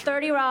it. Yeah,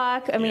 30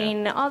 Rock. I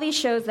mean, all these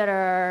shows that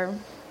are,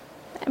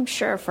 I'm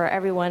sure for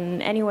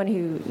anyone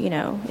who,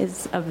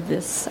 is of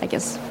this, I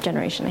guess,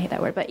 generation. I hate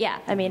that word. But yeah,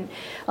 I mean,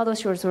 all those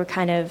shows were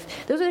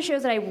those are the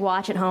shows that I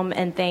watch at home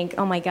and think,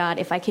 oh my God,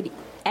 if I could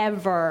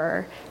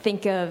ever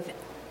think of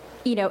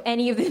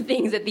any of the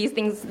things that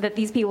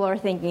these people are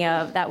thinking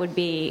of, that would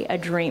be a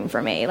dream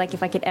for me. Like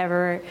if I could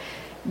ever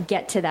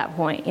get to that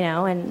point,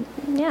 and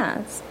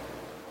yeah.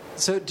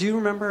 So do you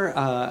remember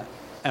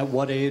at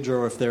what age,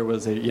 or if there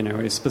was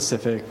a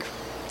specific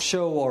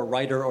show or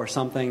writer or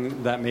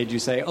something that made you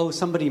say, oh,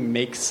 somebody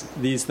makes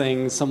these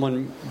things,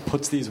 someone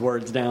puts these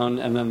words down,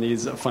 and then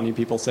these funny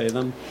people say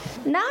them?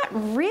 Not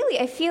really.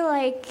 I feel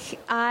like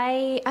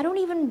I don't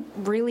even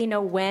really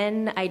know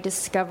when I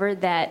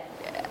discovered that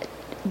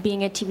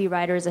being a TV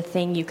writer is a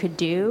thing you could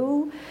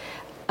do.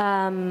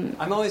 I'm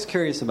always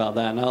curious about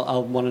that, and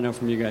I'll want to know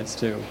from you guys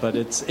too. But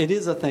it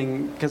is a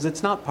thing because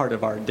it's not part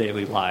of our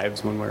daily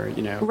lives when we're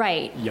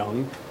right.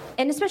 young.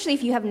 And especially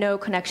if you have no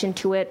connection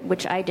to it,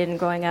 which I didn't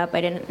growing up.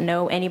 I didn't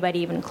know anybody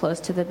even close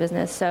to the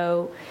business.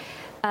 So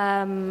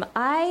when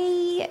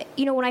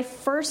I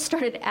first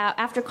started out,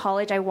 after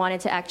college, I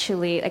wanted to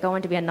actually, I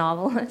wanted to be a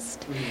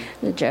novelist.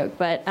 Mm-hmm. A joke,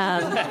 but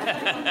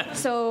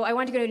so I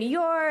wanted to go to New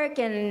York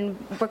and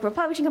work for a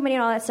publishing company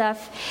and all that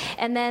stuff.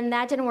 And then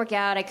that didn't work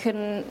out. I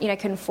couldn't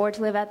afford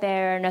to live out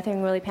there.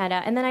 Nothing really panned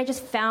out. And then I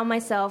just found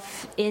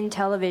myself in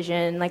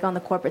television, on the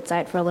corporate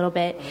side for a little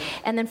bit.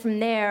 And then from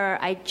there,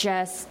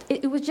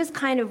 it was just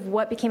kind of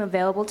what became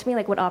available to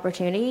me, what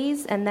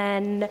opportunities. And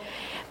then,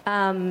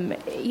 I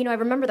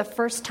remember the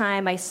first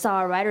time I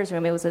saw a writer's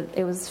room, it was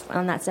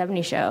on that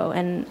 70s show,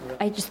 and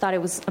I just thought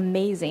it was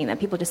amazing that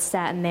people just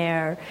sat in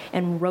there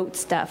and wrote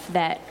stuff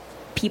that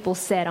people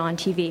said on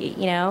TV,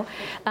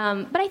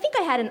 But I think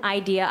I had an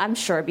idea, I'm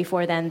sure,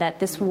 before then that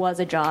this was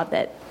a job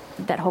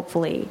that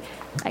hopefully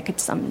I could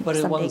someday get. But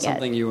it wasn't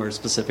something you were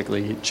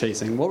specifically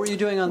chasing. What were you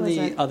doing on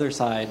the other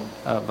side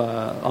of,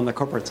 on the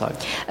corporate side?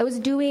 I was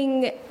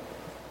doing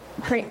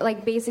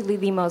basically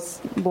the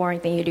most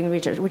boring thing you do in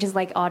research, which is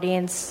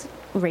audience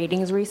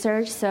ratings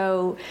research.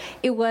 So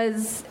it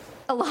was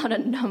a lot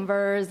of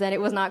numbers, and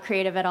it was not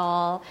creative at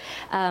all.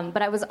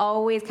 But I was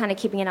always kind of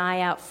keeping an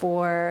eye out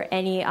for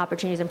any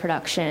opportunities in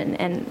production,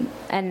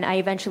 and I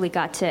eventually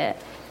got to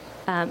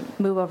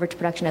move over to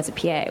production as a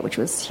PA, which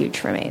was huge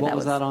for me. What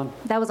was that on?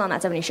 That was on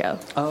that 70 show.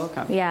 Oh,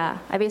 okay. Yeah,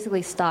 I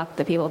basically stalked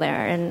the people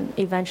there and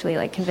eventually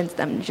convinced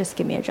them to just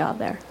give me a job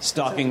there.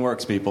 Stalking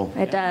works, people.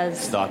 It does.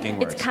 Stalking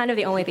works. It's kind of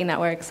the only thing that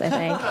works, I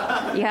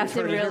think. You have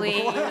to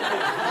really...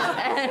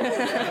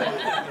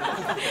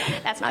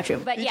 That's not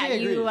true, but yeah,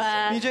 agrees.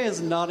 BJ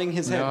is nodding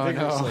his head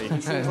vigorously.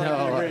 He seems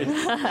like he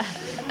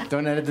agrees.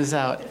 Don't edit this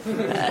out.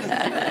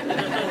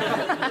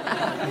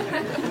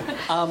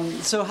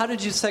 So how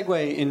did you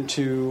segue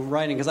into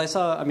writing? Because I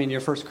saw, your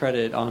first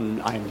credit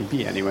on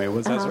IMDb anyway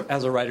was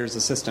as a writer's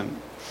assistant.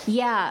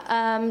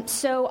 Yeah.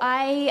 So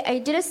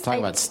I did a... Talk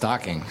about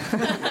stalking.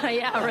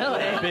 Yeah,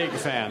 really. Big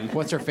fan.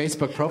 What's her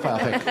Facebook profile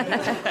pic?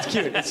 It's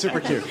cute. It's super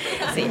cute.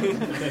 See?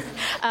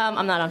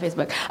 I'm not on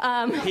Facebook.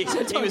 He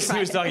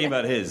was talking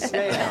about his.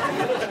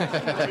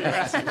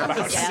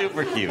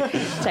 Super cute.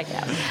 Check it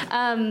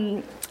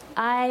out.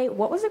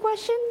 What was the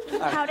question?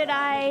 How did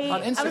I...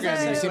 On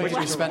Instagram, you seem to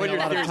be spending a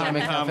lot of time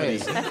in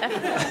cafes.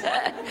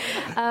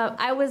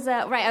 I was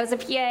a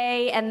PA,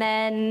 and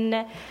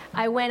then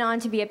I went on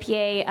to be a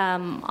PA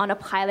on a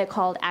pilot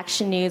called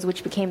Action News,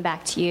 which became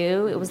Back to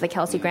You. It was the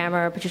Kelsey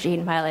Grammer, Patricia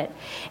Heaton pilot.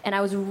 And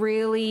I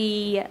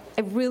really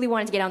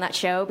wanted to get on that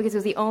show because it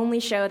was the only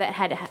show that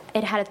had a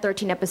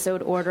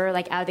 13-episode order,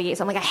 out of the gate.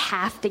 So I'm I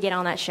have to get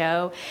on that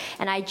show.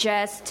 And I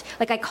just,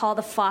 I called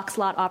the Fox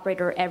lot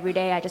operator every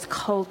day. I just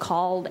cold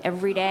called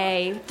every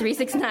day,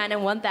 369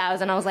 and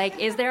 1000. I was like,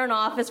 is there an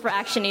office for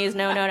Action News?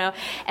 No.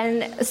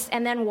 And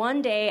then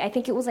one day, I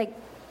think it was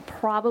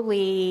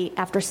probably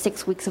after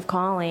 6 weeks of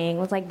calling,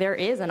 was there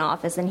is an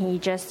office, and he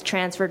just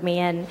transferred me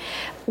in.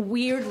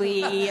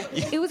 Weirdly,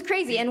 it was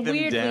crazy, and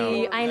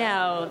weirdly, I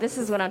know, this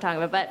is what I'm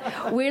talking about,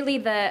 but weirdly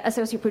the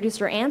associate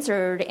producer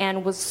answered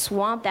and was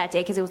swamped that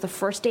day because it was the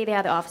first day they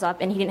had the office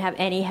up, and he didn't have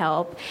any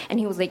help, and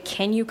he was like,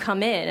 can you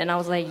come in? And I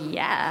was like,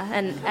 yeah.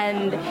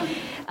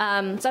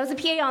 And so I was a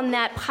PA on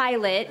that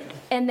pilot,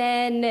 and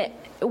then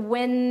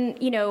when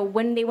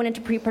they went into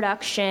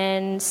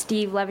pre-production,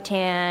 Steve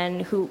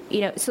Levitan,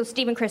 so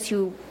Steve and Chris,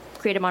 who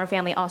created Modern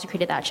Family, also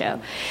created that show.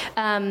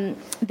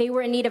 They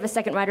were in need of a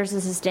second writer's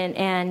assistant,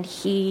 and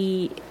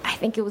I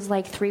think it was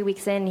 3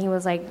 weeks in, he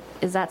was like,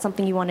 is that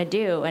something you want to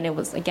do? And it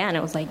was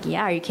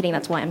yeah, are you kidding?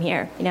 That's why I'm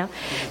here,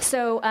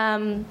 So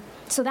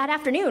that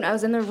afternoon, I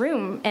was in the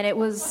room, and it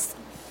was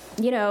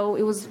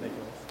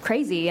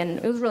crazy,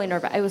 and it was really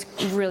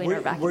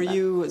nerve-wracking. Were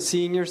you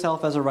seeing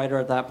yourself as a writer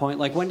at that point?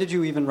 When did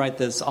you even write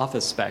this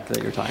office spec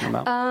that you're talking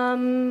about?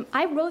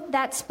 I wrote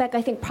that spec,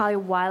 I think, probably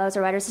while I was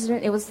a writer's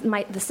assistant. It was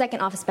the second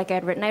office spec I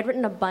had written. I'd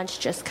written a bunch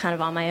just kind of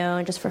on my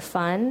own, just for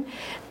fun.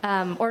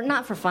 Or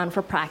not for fun,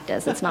 for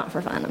practice. It's not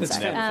for fun, I'm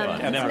sorry.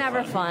 It's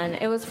never fun.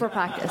 It was for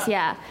practice,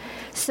 yeah.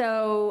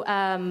 So,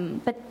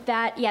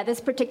 this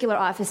particular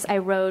office I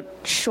wrote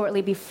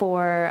shortly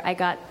before I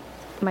got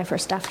my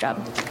first staff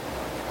job.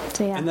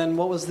 So, yeah. And then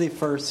what was the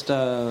first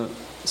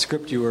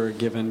script you were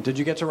given? Did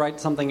you get to write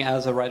something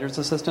as a writer's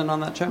assistant on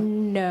that show?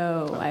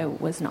 No, I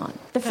was not.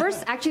 The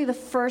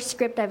first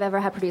script I've ever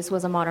had produced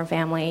was A Modern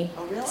Family.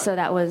 Oh, really? So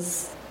that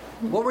was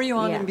What were you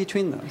on Yeah. in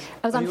between those?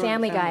 I was Were on you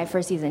Family Guy for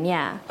a season,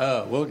 yeah.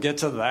 Oh, we'll get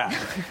to that.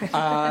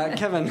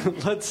 Kevin,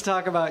 let's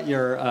talk about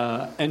your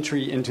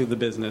entry into the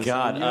business.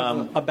 God, You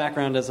have a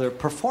background as a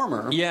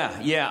performer.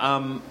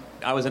 Yeah.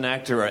 I was an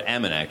actor, or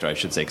am an actor, I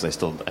should say, because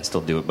I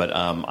still do it. But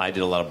I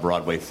did a lot of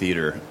Broadway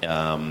theater,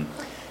 and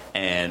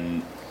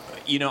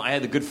I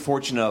had the good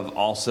fortune of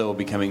also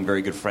becoming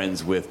very good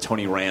friends with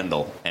Tony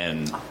Randall.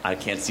 And I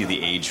can't see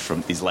the age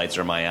from these lights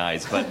are in my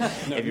eyes, but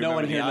if you no remember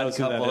one The here Odd knows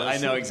who that Couple, is. I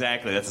know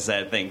exactly. That's a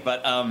sad thing.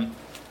 But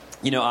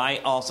I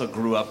also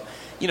grew up,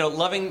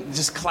 loving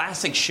just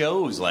classic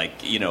shows like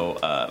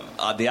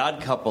The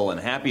Odd Couple and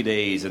Happy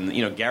Days,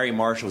 and Gary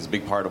Marshall was a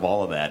big part of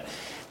all of that.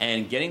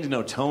 And getting to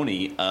know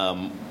Tony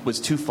was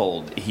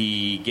twofold.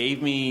 He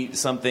gave me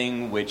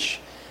something which,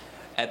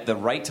 at the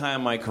right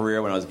time in my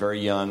career when I was very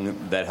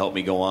young, that helped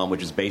me go on,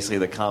 which is basically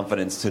the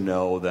confidence to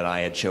know that I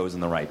had chosen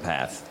the right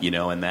path.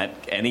 And that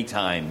any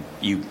time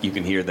you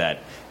can hear that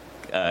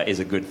is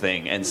a good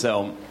thing. And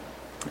so,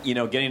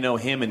 getting to know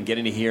him and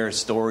getting to hear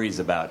stories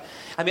about.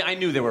 I mean, I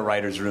knew there were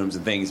writers' rooms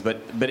and things,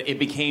 but it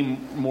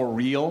became more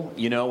real,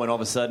 when all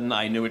of a sudden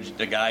I knew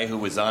a guy who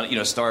was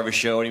on, star of a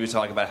show, and he was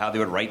talking about how they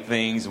would write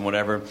things and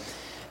whatever.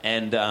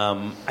 And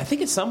I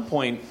think at some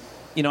point,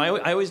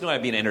 I always knew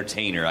I'd be an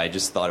entertainer. I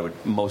just thought it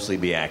would mostly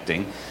be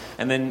acting.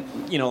 And then,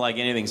 like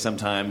anything,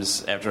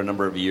 sometimes after a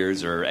number of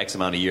years or X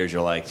amount of years,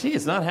 you're like, gee,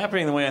 it's not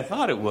happening the way I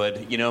thought it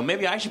would.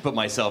 Maybe I should put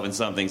myself in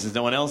something since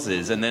no one else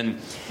is. And then,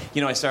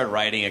 I started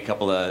writing a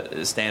couple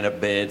of stand-up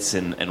bits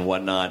and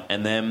whatnot.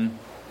 And then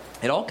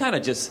it all kind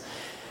of just,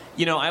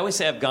 I always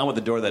say I've gone with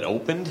the door that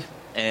opened.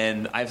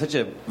 And I have such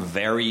a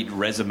varied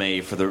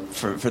resume for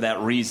that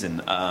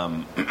reason.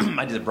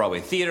 I did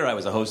Broadway theater. I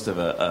was a host of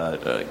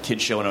a kid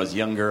show when I was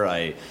younger.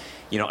 I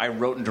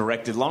wrote and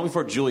directed, long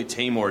before Julie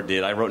Taymor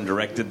did, I wrote and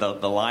directed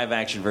the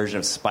live-action version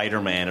of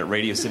Spider-Man at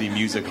Radio City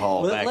Music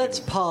Hall.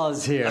 Let's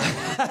pause here.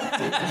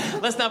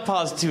 Let's not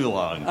pause too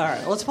long. All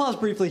right, let's pause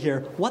briefly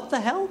here. What the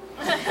hell?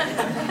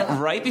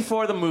 Right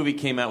before the movie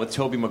came out with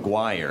Tobey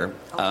Maguire,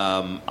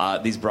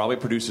 these Broadway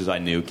producers I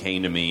knew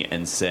came to me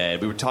and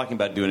said, we were talking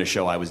about doing a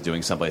show I was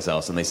doing someplace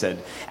else, and they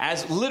said,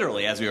 as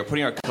we were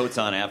putting our coats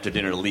on after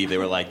dinner to leave, they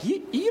were like,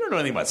 you don't know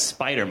anything about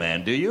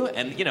Spider-Man, do you?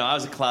 And, I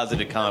was a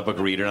closeted comic book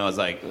reader, and I was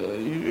like,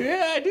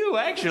 yeah, I do,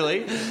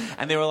 actually.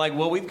 And they were like,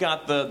 well, we've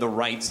got the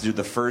rights to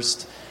do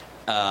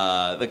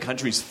the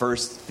country's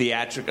first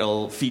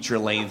theatrical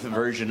feature-length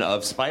version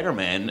of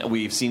Spider-Man.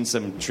 We've seen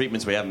some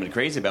treatments we haven't been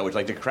crazy about. We'd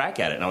like to crack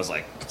at it. And I was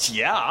like,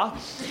 yeah.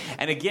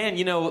 And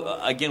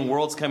again,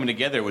 worlds coming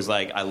together. It was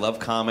like, I love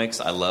comics.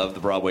 I love the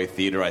Broadway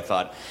theater. I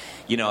thought,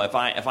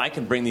 if I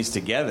can bring these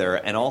together,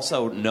 and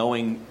also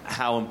knowing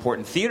how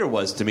important theater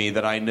was to me,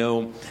 that I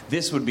know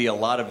this would be a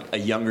lot of a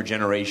younger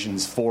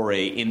generation's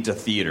foray into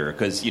theater.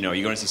 Because, you're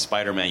going to see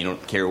Spider-Man, you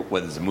don't care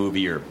whether it's a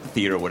movie or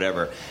theater or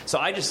whatever. So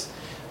I just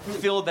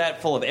filled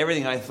that full of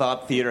everything I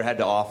thought theater had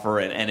to offer,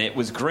 and it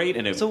was great.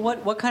 And So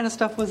what kind of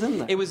stuff was in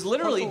there? It was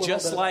literally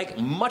just like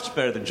much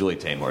better than Julie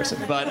Taymor's.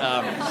 But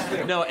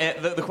no,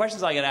 the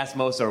questions I get asked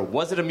most are,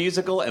 was it a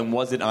musical and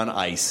was it on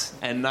ice?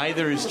 And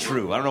neither is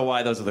true. I don't know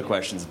why those are the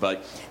questions,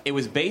 but it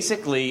was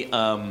basically,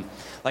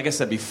 like I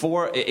said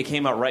before, it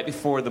came out right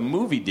before the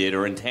movie did,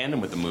 or in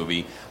tandem with the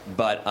movie.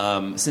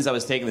 But since I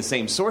was taking the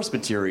same source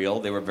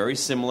material, they were very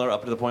similar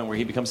up to the point where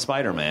he becomes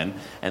Spider-Man.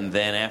 And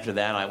then after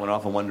that, I went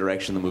off in one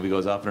direction, the movie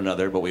goes off in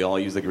another, but we all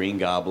use the Green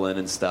Goblin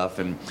and stuff.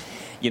 And,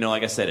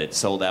 like I said, it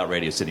sold out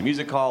Radio City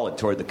Music Hall. It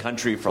toured the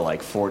country for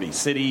like 40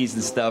 cities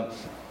and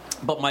stuff.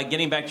 But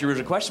getting back to your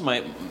original question,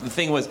 the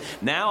thing was,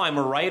 now I'm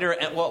a writer.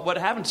 And what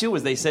happened, too,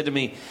 was they said to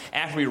me,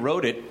 after we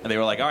wrote it, they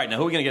were like, all right, now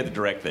who are we going to get to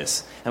direct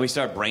this? And we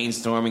started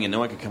brainstorming, and no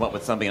one could come up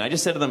with something. And I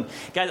just said to them,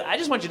 guys, I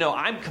just want you to know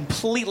I'm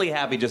completely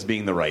happy just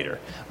being the writer.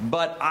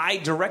 But I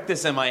direct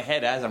this in my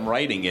head as I'm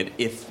writing it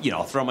if,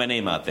 I'll throw my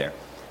name out there.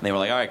 And they were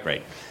like, all right,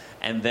 great.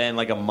 And then,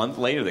 like a month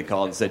later, they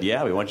called and said,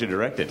 yeah, we want you to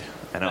direct it.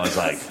 And I was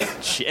like,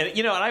 shit.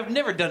 And I've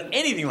never done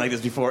anything like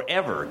this before,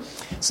 ever.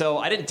 So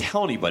I didn't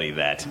tell anybody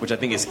that, which I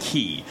think is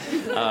key.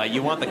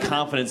 You want the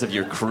confidence of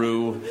your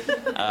crew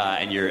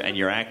and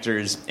your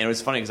actors. And it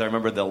was funny because I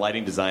remember the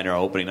lighting designer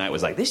opening night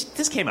was like,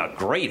 this came out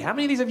great. How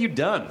many of these have you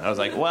done? I was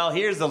like, well,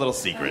 here's the little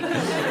secret.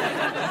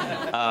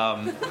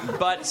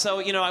 But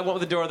so, I went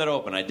with the door that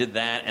opened. I did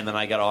that, and then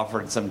I got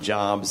offered some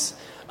jobs.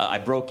 I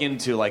broke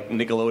into like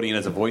Nickelodeon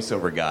as a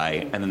voiceover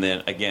guy, and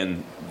then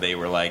again they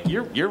were like,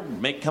 "You're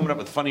coming up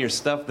with funnier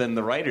stuff than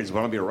the writers.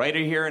 Want to be a writer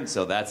here?" And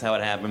so that's how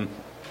it happened.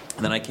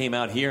 And then I came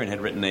out here and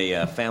had written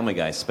a Family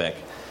Guy spec,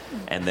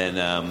 and then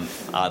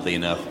oddly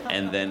enough,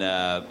 and then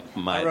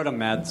I wrote a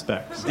Mad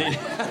spec.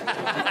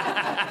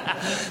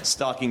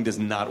 Stalking does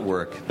not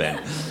work,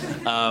 Ben.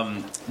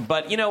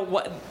 But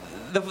what?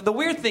 The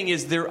weird thing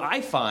is,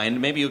 I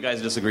find, maybe you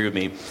guys disagree with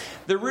me,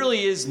 there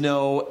really is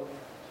no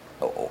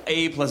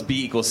A plus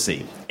B equals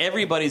C.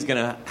 Everybody's going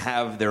to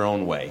have their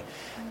own way.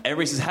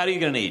 Everybody says, how do you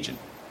get an agent?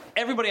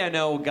 Everybody I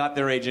know got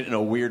their agent in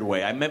a weird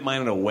way. I met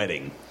mine at a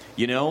wedding.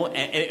 You know,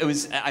 and it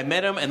was. I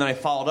met him, and then I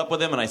followed up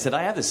with him, and I said,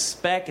 I have this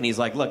spec, and he's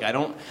like, look,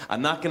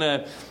 I'm not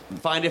gonna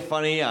find it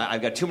funny.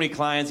 I've got too many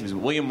clients. He was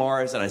with William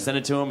Morris, and I sent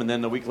it to him, and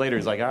then a week later,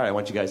 he's like, all right, I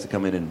want you guys to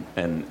come in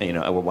and you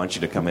know, I want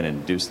you to come in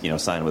and do, you know,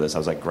 sign with us. I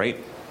was like, great.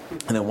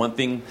 And then one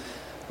thing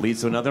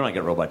leads to another, and I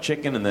get Robot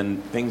Chicken, and then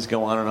things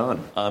go on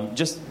and on.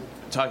 Just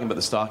talking about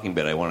the stalking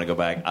bit, I want to go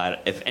back.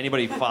 If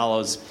anybody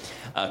follows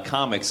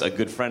comics, a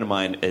good friend of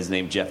mine is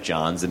named Jeff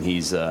Johns, and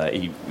he's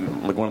like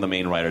one of the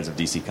main writers of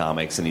DC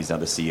Comics, and he's now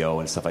the CEO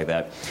and stuff like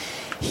that.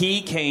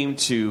 He came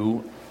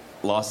to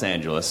Los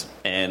Angeles,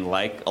 and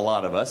like a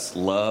lot of us,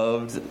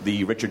 loved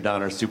the Richard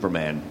Donner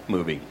Superman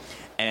movie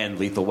and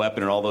Lethal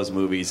Weapon and all those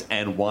movies,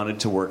 and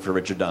wanted to work for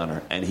Richard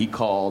Donner. And he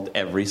called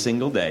every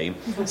single day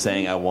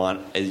saying,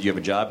 you have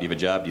a job, you have a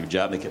job, you have a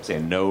job. And they kept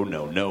saying, no,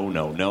 no, no,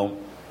 no, no.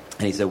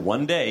 And he said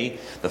one day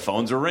the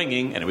phones were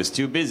ringing and it was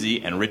too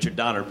busy, and Richard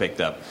Donner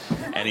picked up.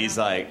 And he's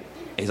like,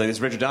 this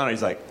is Richard Donner.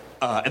 He's like,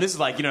 and this is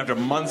like, you know, after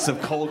months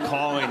of cold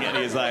calling, and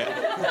he's like,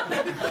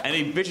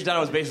 Richard Donner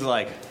was basically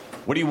like,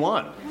 what do you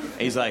want?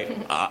 And he's like,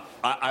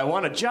 I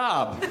want a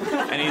job.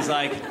 And he's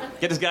like,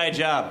 get this guy a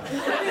job.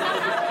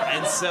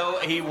 And so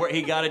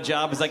he got a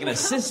job as like an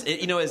assistant,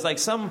 you know, as like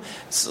some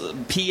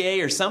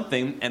PA or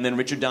something. And then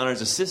Richard Donner's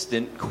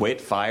assistant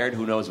quit, fired,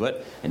 who knows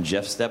what. And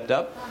Jeff stepped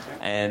up.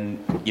 And,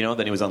 you know,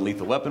 then he was on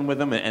Lethal Weapon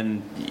with him.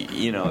 And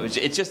you know,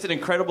 it's just an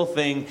incredible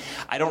thing.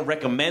 I don't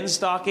recommend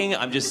stalking.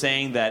 I'm just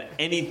saying that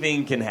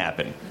anything can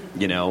happen,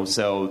 you know.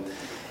 So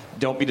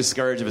don't be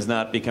discouraged if it's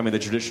not becoming the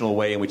traditional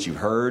way in which you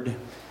heard.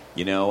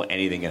 You know,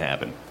 anything can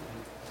happen.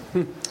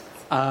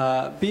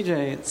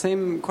 BJ,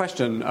 same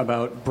question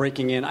about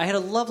breaking in. I had a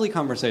lovely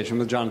conversation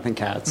with Jonathan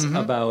Katz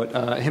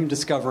about him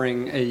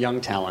discovering a young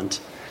talent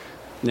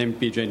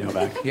named BJ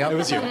Novak. Yep. It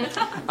was you.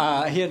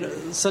 He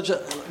had such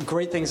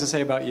great things to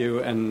say about you,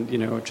 and you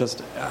know,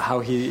 just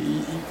how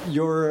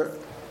your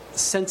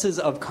senses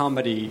of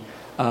comedy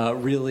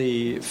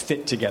really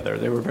fit together.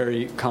 They were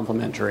very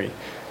complementary.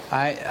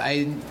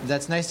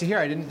 That's nice to hear.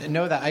 I didn't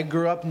know that. I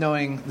grew up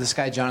knowing this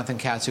guy Jonathan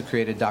Katz, who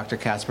created Dr.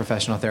 Katz,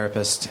 Professional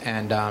Therapist,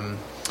 and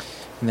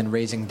then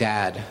Raising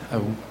Dad, a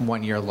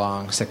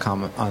 1-year-long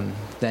sitcom on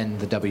then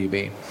the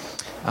WB.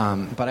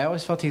 But I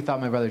always felt he thought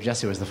my brother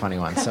Jesse was the funny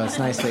one, so it's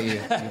nice that you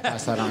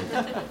passed that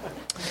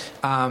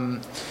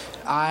on.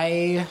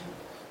 I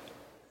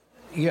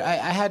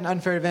had an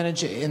unfair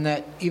advantage in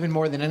that even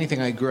more than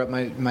anything, I grew up,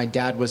 my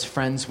dad was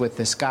friends with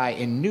this guy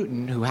in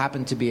Newton who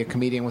happened to be a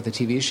comedian with a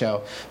TV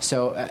show.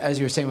 So as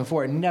you were saying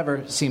before, it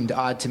never seemed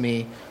odd to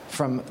me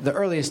from the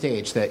earliest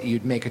age that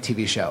you'd make a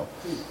TV show.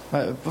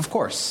 Of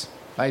course.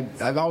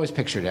 I've always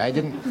pictured it. I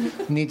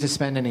didn't need to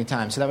spend any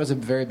time. So that was a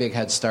very big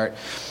head start.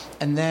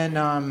 And then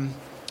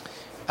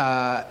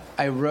I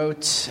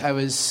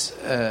was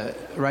a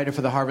writer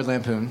for the Harvard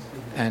Lampoon,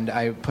 and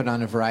I put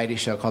on a variety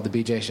show called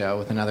The BJ Show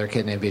with another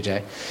kid named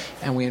BJ.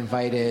 And we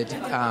invited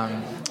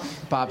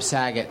Bob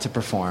Saget to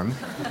perform,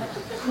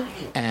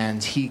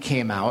 and he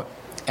came out.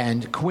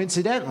 And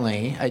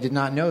coincidentally, I did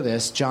not know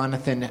this,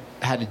 Jonathan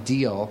had a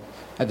deal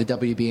at the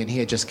WB, and he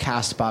had just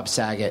cast Bob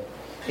Saget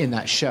in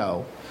that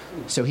show.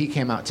 So he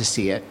came out to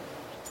see it.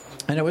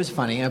 And it was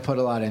funny. I put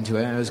a lot into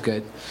it, and it was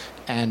good.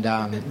 And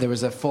there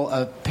was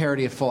a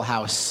parody of Full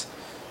House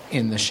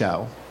in the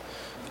show,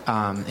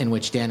 in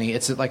which Danny,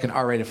 it's like an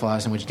R-rated Full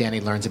House in which Danny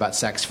learns about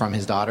sex from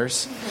his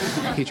daughters.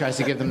 He tries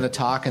to give them the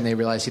talk, and they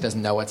realize he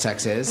doesn't know what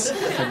sex is.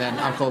 And then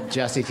Uncle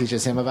Jesse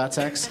teaches him about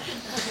sex.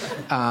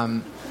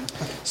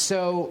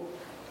 So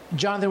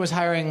Jonathan was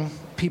hiring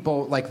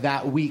people like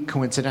that week,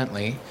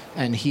 coincidentally,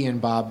 and he and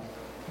Bob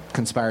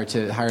conspired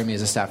to hire me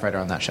as a staff writer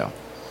on that show.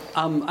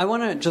 I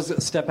want to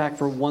just step back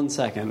for 1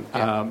 second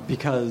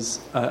because,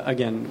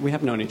 again, we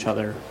have known each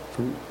other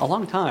for a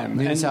long time.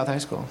 In South High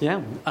School.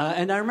 Yeah.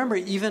 And I remember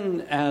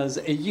even as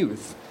a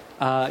youth,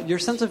 your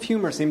sense of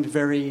humor seemed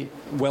very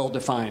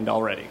well-defined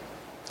already.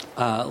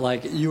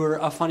 Like, you were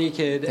a funny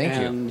kid.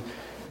 Thank you.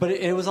 But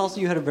it was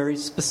also, you had a very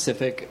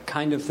specific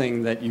kind of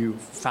thing that you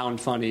found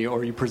funny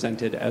or you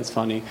presented as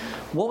funny.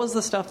 What was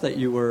the stuff that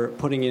you were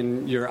putting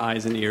in your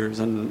eyes and ears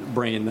and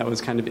brain that was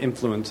kind of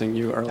influencing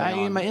you early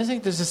on? My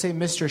instinct is to say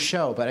Mr.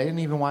 Show, but I didn't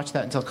even watch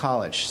that until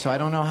college, so I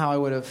don't know how I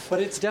would have... But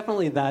it's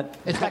definitely that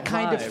It's that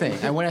kind of thing.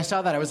 And when I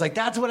saw that, I was like,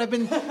 that's what I've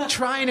been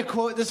trying to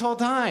quote this whole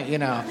time, you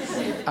know.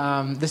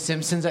 The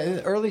Simpsons,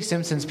 early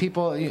Simpsons,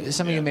 people,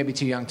 some of you may be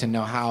too young to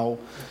know how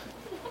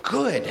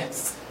good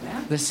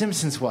The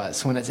Simpsons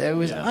was when it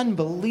was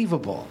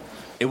unbelievable.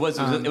 It was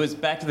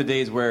back to the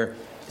days where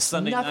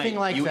Sunday nothing night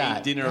like you that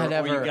ate dinner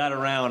or you got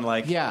around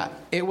like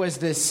it was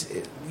this,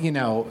 you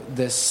know,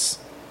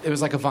 it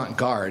was like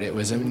avant-garde. It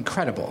was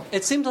incredible.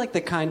 It seemed like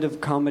the kind of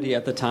comedy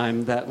at the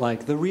time that,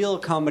 like, the real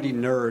comedy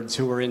nerds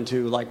who were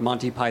into, like,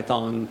 Monty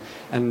Python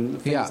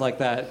and things like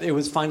that, it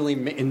was finally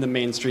in the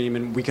mainstream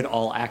and we could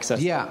all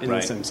access it in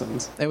The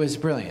Simpsons. It was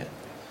brilliant.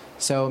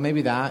 So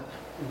maybe that.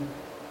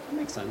 That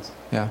makes sense.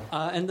 Yeah.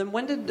 And then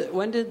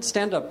when did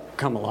stand-up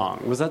come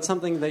along? Was that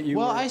something that you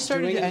were I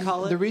started doing in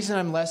college? The reason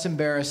I'm less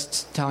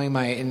embarrassed telling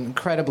my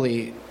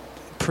incredibly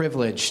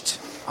privileged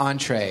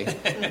entree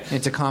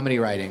into comedy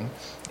writing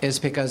is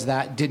because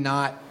that did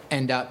not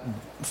end up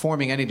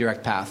forming any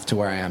direct path to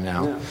where I am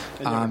now.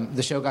 Yeah.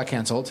 The show got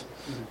canceled.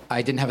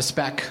 I didn't have a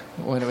spec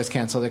when it was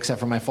canceled, except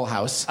for my Full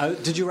House.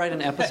 Did you write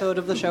an episode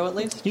of the show at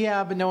least?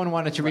 Yeah, but no one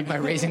wanted to read my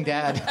Raising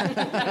Dad.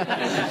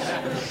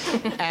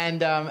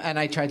 and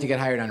I tried to get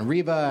hired on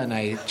Reba, and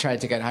I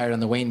tried to get hired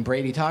on the Wayne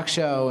Brady talk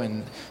show,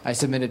 and I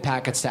submitted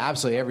packets to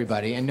absolutely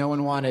everybody, and no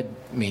one wanted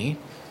me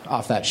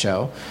off that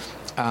show.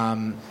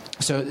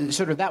 So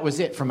sort of that was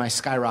it for my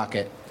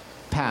skyrocket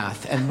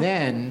path. And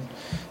then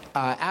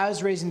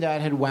as Raising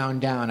Dad had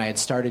wound down, I had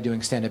started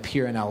doing stand-up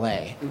here in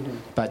L.A.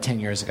 About 10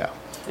 years ago.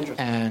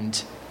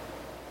 And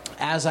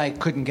as I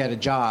couldn't get a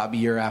job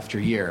year after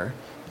year,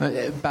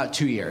 about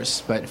 2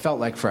 years, but it felt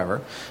like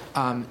forever,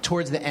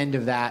 towards the end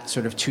of that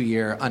sort of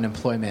 2-year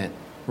unemployment,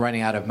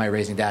 running out of my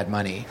Raising Dad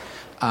money,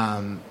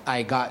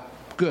 I got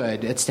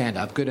good at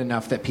stand-up, good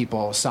enough that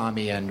people saw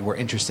me and were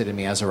interested in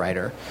me as a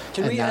writer.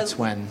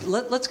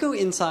 Let's go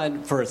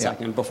inside for a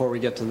second before we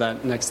get to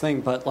that next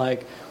thing. But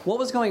like, what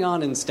was going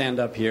on in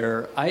stand-up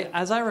here?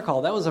 As I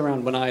recall, that was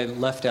around when I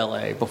left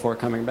LA before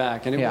coming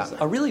back, and it was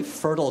a really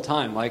fertile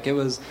time. Like it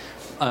was,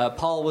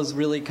 Paul was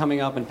really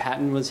coming up, and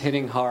Patton was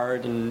hitting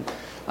hard, and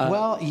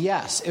well,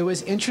 yes, it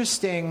was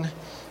interesting.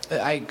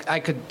 I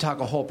could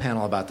talk a whole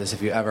panel about this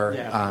if you ever.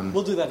 Yeah.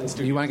 We'll do that in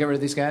studio. You want to get rid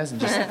of these guys? And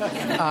just,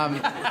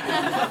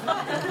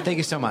 thank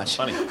you so much.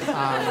 Funny.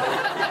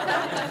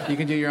 You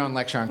can do your own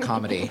lecture on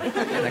comedy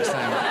next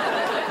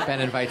time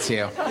Ben invites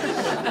you.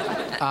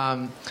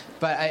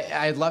 But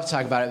I'd love to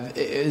talk about it.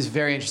 It was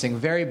very interesting.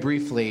 Very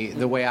briefly,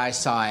 the way I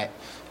saw it,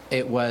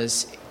 it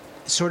was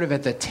sort of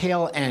at the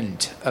tail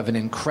end of an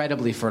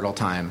incredibly fertile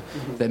time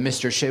that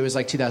Mr. Show, it was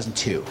like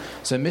 2002.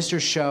 So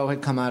Mr. Show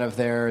had come out of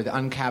there, the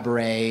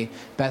Uncabaret,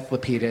 Beth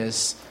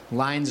Lapidus,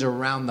 lines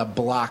around the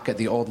block at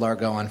the old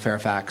Largo on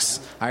Fairfax.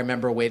 I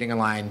remember waiting in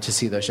line to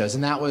see those shows.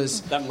 And that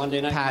was that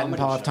Monday night Pat and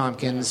Paul F.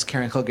 Tompkins,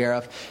 Karen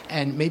Kilgariff,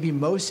 and maybe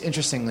most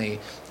interestingly,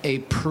 a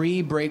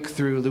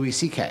pre-breakthrough Louis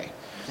C.K.,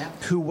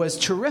 who was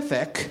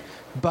terrific,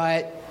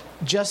 but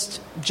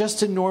just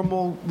a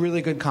normal,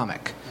 really good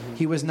comic.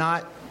 He was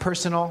not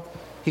personal.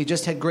 He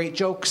just had great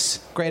jokes,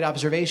 great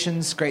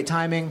observations, great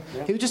timing.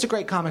 Yeah. He was just a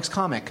great comics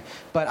comic.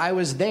 But I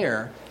was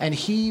there, and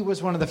he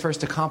was one of the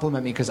first to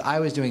compliment me because I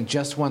was doing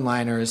just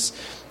one-liners,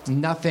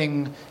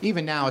 nothing.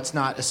 Even now, it's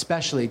not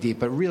especially deep,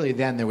 but really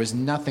then there was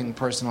nothing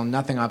personal,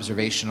 nothing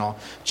observational,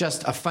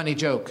 just a funny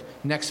joke,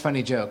 next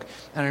funny joke.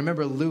 And I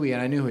remember Louis,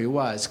 and I knew who he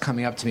was,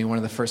 coming up to me, one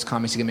of the first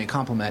comics to give me a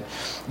compliment,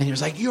 and he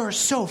was like, "You're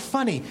so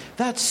funny.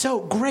 That's so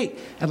great."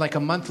 And like a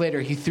month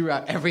later, he threw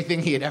out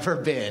everything he had ever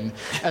been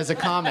as a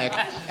comic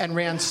and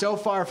ran so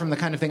far from the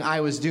kind of thing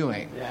I was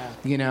doing. Yeah.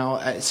 You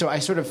know, so I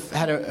sort of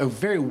had a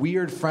very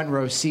weird front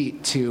row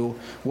seat to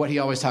what he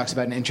always talks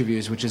about in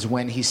interviews, which is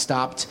when he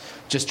stopped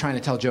just trying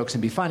to tell jokes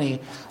and be funny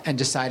and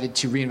decided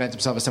to reinvent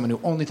himself as someone who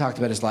only talked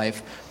about his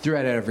life, threw it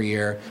out every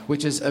year,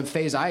 which is a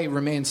phase I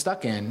remained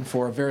stuck in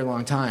for a very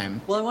long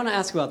time. Well, I want to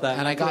ask about that.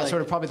 And I got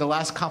sort of probably the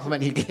last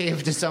compliment he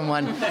gave to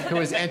someone who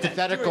was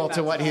antithetical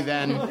to what he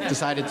then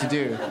decided to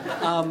do.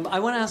 I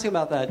want to ask you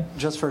about that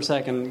just for a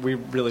second. We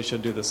really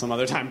should do this some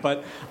other time.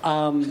 But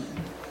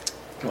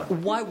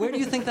where do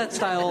you think that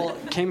style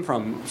came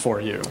from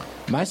for you?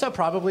 My style,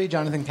 probably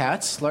Jonathan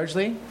Katz,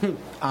 largely.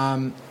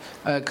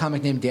 A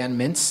comic named Dan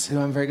Mintz, who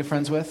I'm very good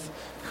friends with,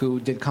 who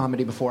did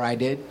comedy before I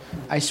did.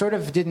 I sort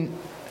of didn't...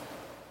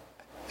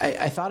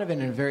 I thought of it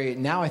in a very...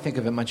 Now I think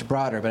of it much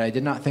broader, but I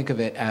did not think of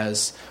it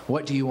as,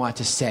 what do you want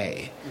to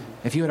say?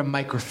 If you had a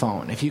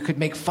microphone, if you could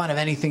make fun of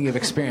anything you've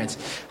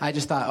experienced. I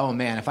just thought, oh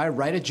man, if I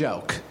write a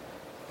joke,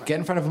 get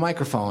in front of a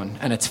microphone,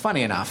 and it's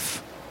funny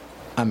enough,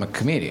 I'm a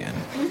comedian.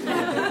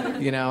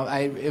 You know,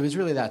 it was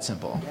really that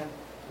simple. Yeah,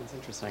 that's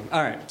interesting.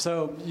 All right,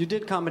 so you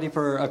did comedy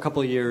for a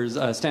couple of years,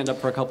 stand-up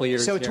for a couple of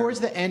years. So here. Towards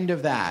the end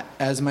of that,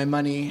 as my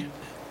money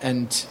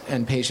and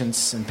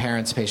patience and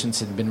parents' patience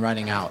had been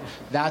running out,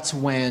 that's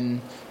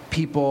when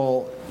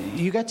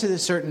you get to a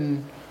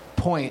certain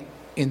point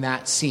in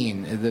that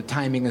scene. The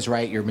timing is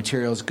right, your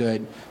material's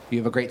good, you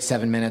have a great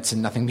 7 minutes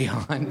and nothing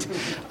beyond.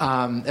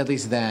 At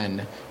least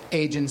then,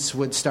 agents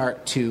would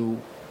start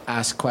to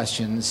ask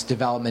questions.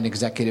 Development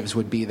executives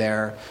would be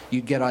there.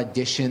 You'd get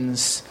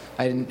auditions.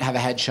 I didn't have a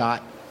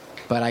headshot,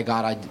 but I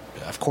got,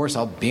 of course,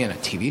 I'll be in a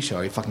TV show.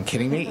 Are you fucking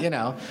kidding me? You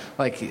know,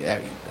 like,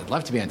 I'd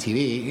love to be on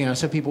TV. You know,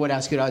 so people would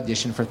ask you to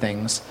audition for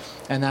things.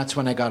 And that's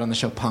when I got on the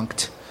show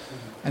Punk'd.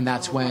 And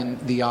that's when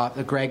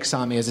Greg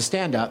saw me as a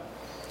stand-up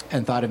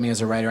and thought of me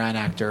as a writer and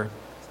actor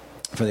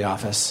for The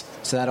Office.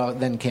 So that all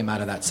then came out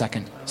of that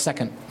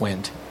second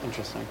wind.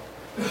 Interesting.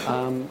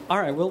 All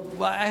right, well,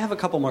 I have a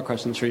couple more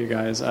questions for you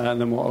guys, and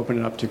then we'll open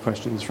it up to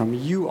questions from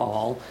you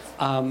all.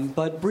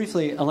 But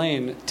briefly,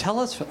 Elaine, tell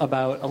us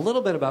a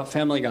little bit about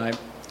Family Guy.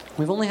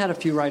 we've only had a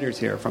few writers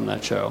here from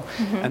that show,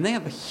 and they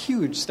have a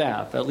huge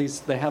staff. At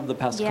least they have the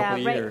past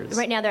couple of years.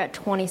 Right now they're at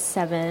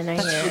 27, I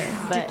hear.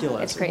 Ridiculous.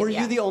 But it's crazy. Were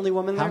you the only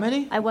woman there? How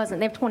many? I wasn't.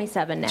 They have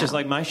 27 now. Just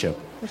like my show.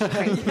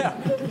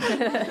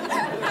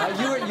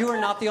 You were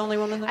not the only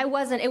woman there? I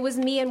wasn't. It was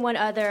me and one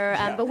other.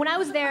 But when I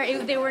was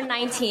there, they were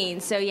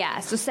 19. So, yeah.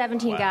 So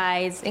 17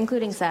 guys,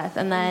 including Seth,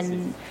 and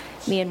then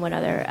me and one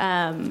other.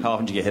 How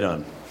often did you get hit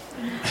on?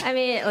 I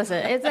mean, listen,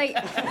 it's like,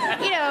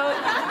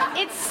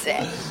 it's...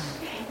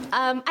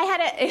 I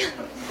had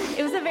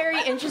it was a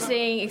very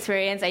interesting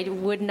experience. I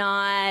would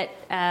not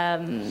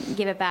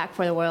give it back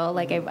for the world.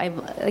 It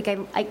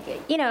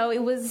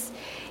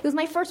was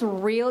my first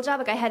real job.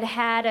 Like I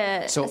had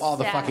a. So all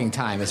the fucking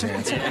time is your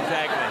answer.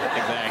 Exactly.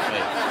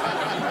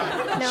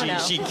 No.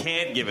 She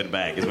can't give it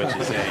back, is what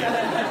she's saying.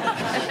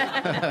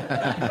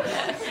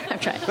 I'm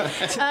trying.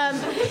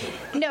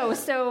 No,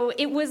 so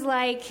it was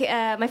like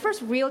my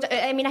first real job.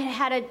 I mean, I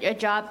had a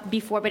job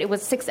before, but it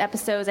was 6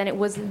 episodes, and it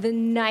was the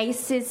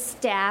nicest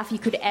staff you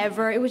could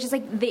ever. It was just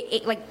like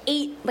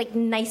eight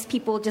nice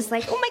people, just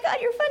like, oh my God,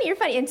 you're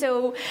funny. And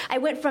so I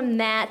went from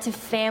that to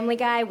Family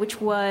Guy, which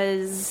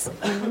was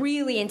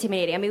really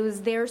intimidating. I mean, it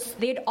was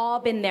they'd all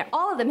been there.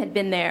 All of them had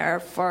been there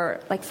for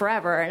like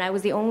forever, and I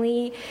was the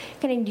only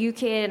kind of new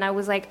kid. And I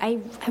was like, I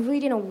really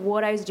didn't know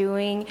what I was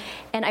doing,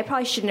 and I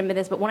probably shouldn't admit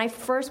this, but when I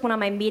first went on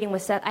my meeting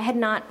with Seth, I had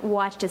not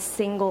watched a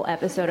single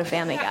episode of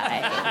Family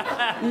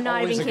Guy.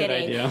 Not Always even a good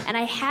kidding. idea. And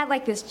I had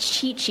like this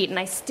cheat sheet, and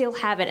I still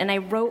have it, and I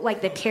wrote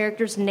like the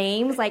characters'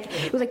 names, like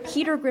it was like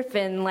Peter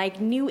Griffin,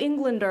 like New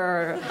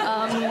Englander, like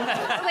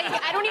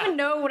I don't even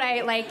know what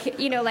I like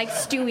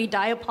Stewie,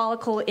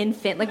 diabolical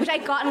infant, like which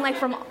I'd gotten like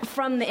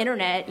from the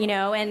internet,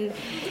 and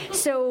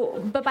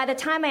so, but by the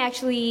time I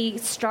actually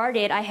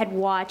started, I had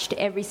watched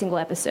every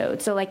single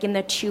episode. So like in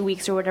the 2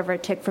 weeks or whatever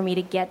it took for me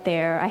to get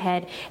there, I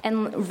had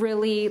and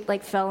really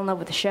like fell in love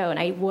with the show, and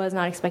I was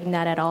not expecting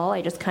that at all.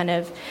 I just kind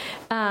of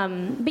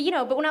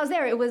but when I was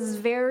there, it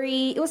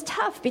was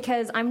tough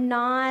because I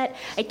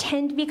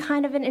tend to be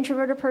kind of an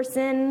introverted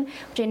person,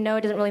 which I know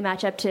doesn't really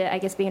match up to, I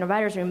guess, being in a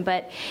writer's room,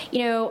 but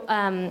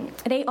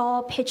they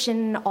all pitch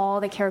in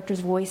all the characters'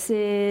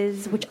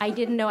 voices, which I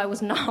didn't know. I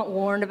was not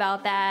warned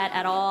about that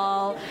at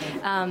all.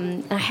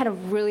 And I had a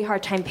really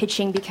hard time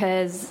pitching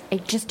because I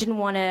just didn't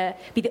want to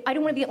be I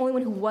didn't want to be the only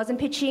one who wasn't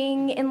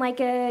pitching in like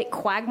a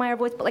Quagmire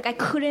voice, but like I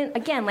couldn't,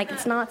 again, like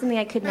it's not something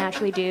I could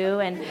naturally do.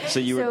 And so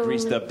you were a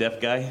greased up deaf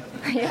guy?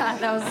 Yeah,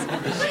 that was.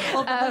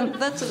 Well,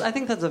 I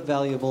think that's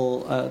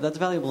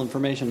valuable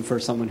information for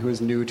someone who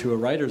is new to a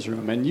writer's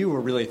room, and you were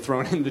really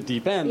thrown in the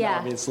deep end,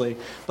 obviously.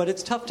 But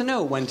it's tough to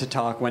know when to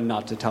talk, when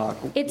not to talk.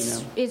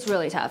 It's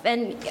really tough,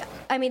 and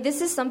I mean,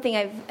 this is something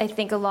I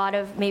think a lot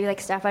of maybe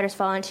like staff writers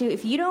fall into.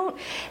 If you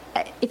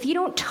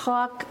don't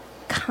talk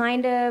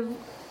kind of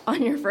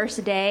on your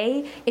first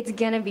day, it's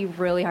gonna be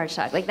really hard to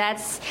talk. Like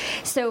that's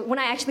so when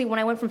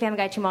I went from Family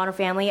Guy to Modern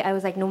Family, I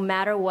was like, no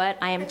matter what,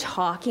 I am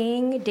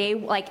talking.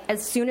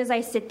 As soon as I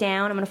sit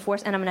down, I'm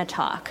gonna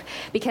talk.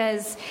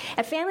 Because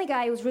at Family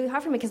Guy, it was really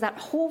hard for me because that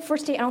whole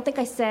first day, I don't think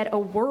I said a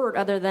word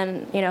other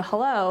than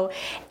hello.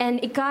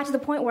 And it got to the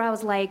point where I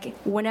was like,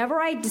 whenever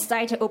I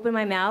decide to open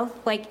my mouth,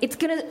 like it's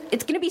gonna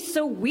be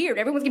so weird.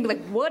 Everyone's gonna be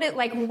like, what?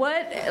 Like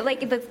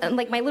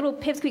my little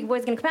pipsqueak voice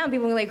is gonna come out, and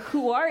people are gonna be like,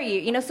 who are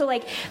you? So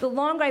like the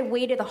longer I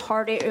waited, the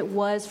harder it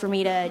was for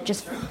me to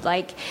just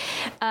like.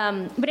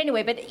 But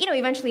anyway,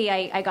 eventually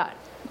I got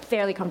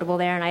fairly comfortable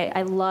there, and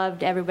I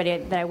loved everybody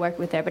that I worked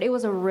with there. But it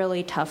was a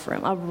really tough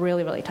room, a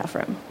really, really tough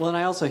room. Well, and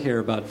I also hear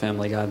about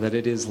Family Guy that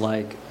it is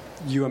like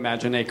you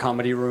imagine a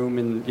comedy room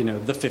in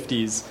the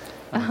 50s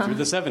through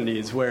the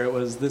 70s, where it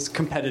was this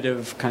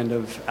competitive kind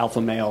of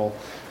alpha male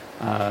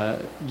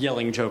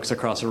yelling jokes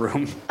across a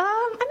room.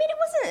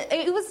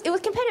 It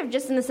was competitive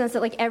just in the sense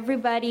that like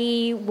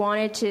everybody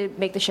wanted to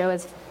make the show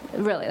as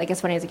really like as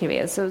funny as it could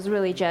be. So it was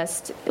really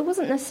just, it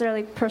wasn't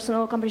necessarily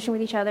personal competition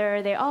with each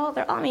other. They're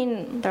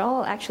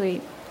all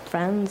actually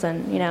friends,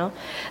 and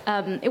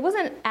it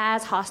wasn't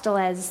as hostile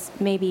as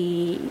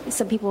maybe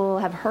some people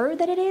have heard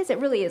that it is. It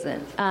really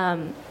isn't.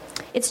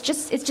 It's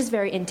just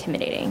very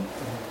intimidating,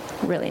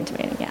 really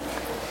intimidating. Yeah.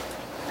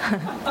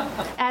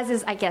 As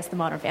is, I guess, the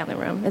Modern Family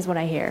room is what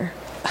I hear.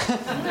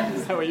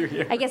 Is that what you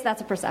hear? I guess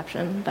that's a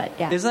perception, but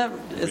yeah. Is that?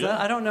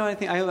 I don't know. I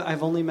think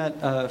I've only met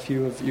a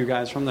few of you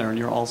guys from there, and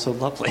you're all so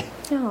lovely.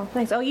 Oh,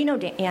 thanks. Oh,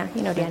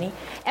 Danny.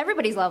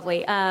 Everybody's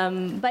lovely.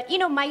 But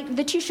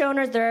the two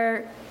showrunners,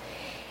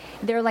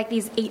 they're like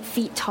these 8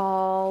 feet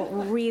tall,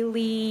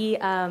 really.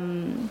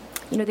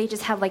 They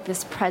just have like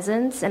this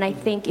presence, and I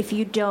think if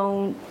you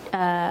don't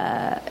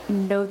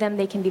know them,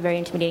 they can be very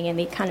intimidating, and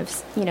they kind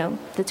of,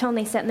 the tone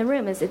they set in the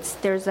room is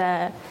there's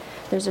a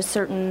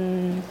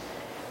certain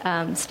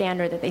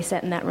standard that they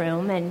set in that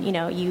room, and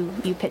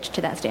you pitch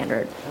to that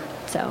standard.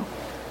 So.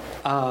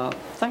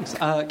 Thanks,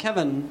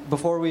 Kevin.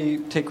 Before we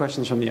take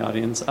questions from the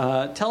audience,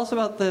 tell us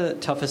about the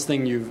toughest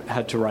thing you've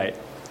had to write.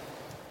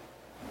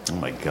 Oh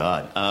my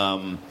God.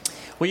 On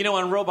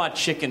Robot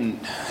Chicken,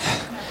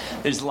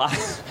 there's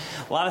lots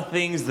lot of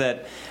things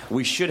that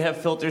we should have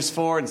filters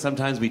for, and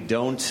sometimes we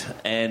don't.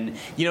 And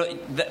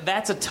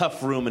that's a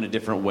tough room in a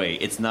different way.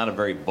 It's not a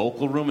very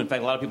vocal room. In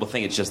fact, a lot of people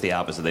think it's just the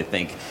opposite. They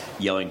think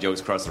yelling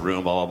jokes across the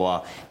room, blah blah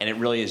blah, and it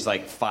really is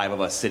like 5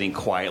 of us sitting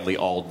quietly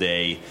all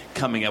day,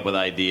 coming up with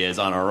ideas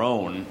on our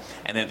own,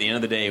 and at the end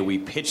of the day, we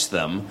pitch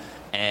them,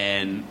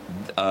 and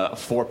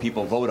 4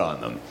 people vote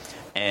on them.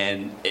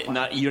 And you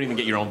don't even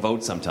get your own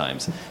vote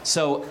sometimes.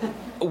 So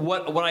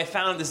what I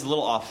found, this is a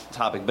little off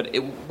topic, but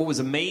what was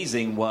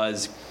amazing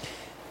was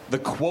the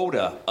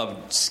quota of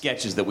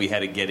sketches that we had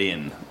to get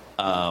in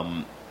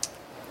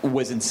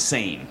was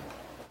insane.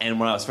 And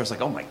when I was first like,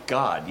 oh my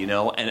God,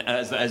 and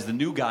as the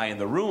new guy in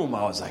the room,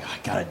 I was like,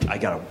 I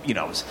gotta,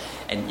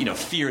 and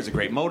fear is a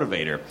great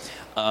motivator.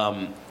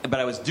 But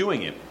I was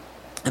doing it.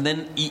 And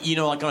then,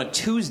 like on a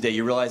Tuesday,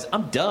 you realize,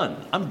 I'm done.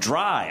 I'm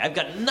dry. I've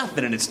got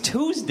nothing, and it's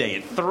Tuesday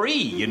at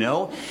 3,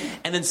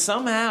 And then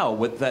somehow,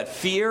 with that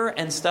fear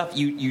and stuff,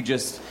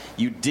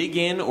 you dig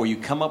in, or you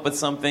come up with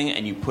something,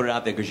 and you put it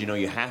out there because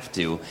you have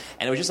to.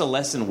 And it was just a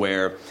lesson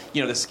where,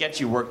 the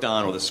sketch you worked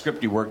on, or the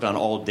script you worked on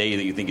all day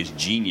that you think is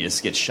genius,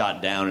 gets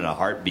shot down in a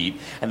heartbeat,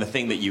 and the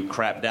thing that you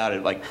crapped out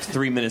at like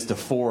 3 minutes to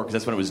 4, because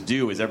that's when it was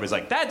due, is everybody's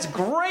like, that's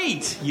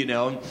great,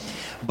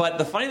 But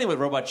the funny thing with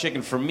Robot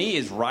Chicken, for me,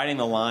 is riding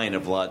the line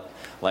of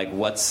like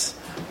what's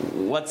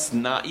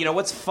not,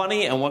 what's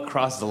funny and what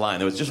crosses the line.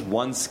 There was just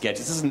one sketch.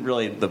 This isn't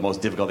really the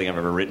most difficult thing I've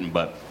ever written,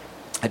 but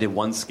I did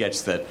one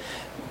sketch that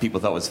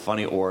people thought was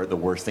funny or the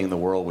worst thing in the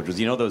world, which was,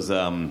 those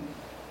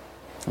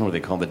what do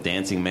they call them, the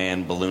dancing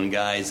man balloon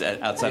guys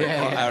outside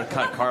of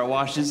car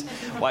washes?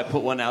 Well, I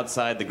put one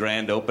outside the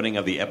grand opening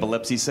of the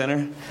epilepsy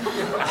center.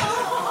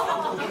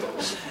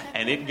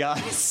 And it got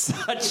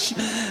such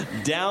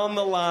down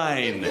the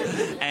line.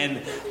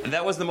 And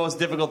that was the most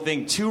difficult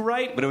thing to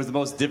write, but it was the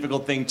most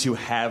difficult thing to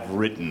have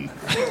written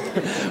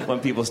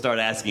when people start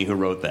asking who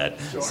wrote that.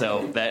 Sure.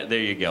 So there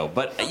you go.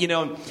 But,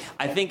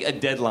 I think a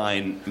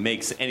deadline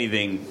makes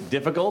anything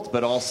difficult,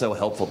 but also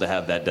helpful to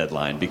have that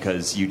deadline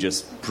because you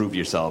just prove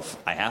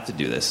yourself, I have to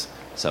do this.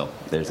 So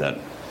there's that.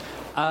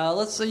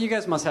 You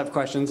guys must have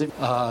questions.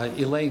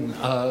 Elaine,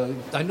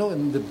 I know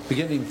in the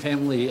beginning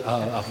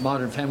of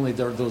Modern Family,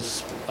 there are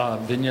those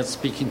vignettes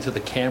speaking to the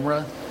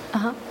camera.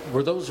 Uh-huh.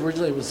 Were those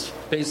originally, it was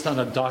based on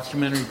a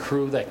documentary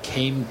crew that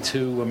came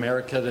to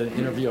America to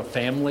interview a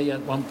family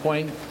at one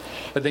point,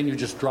 but then you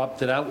just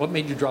dropped it out? What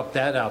made you drop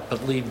that out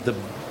but leave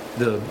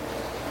the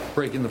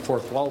breaking the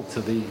fourth wall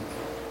to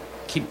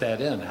keep that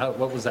in?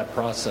 What was that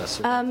process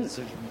or that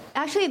decision?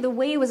 Actually, the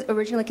way it was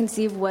originally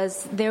conceived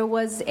was there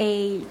was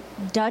a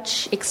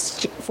Dutch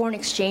foreign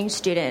exchange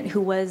student who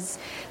was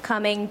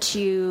coming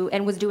to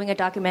and was doing a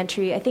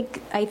documentary. I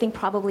think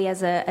probably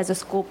as a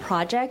school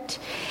project,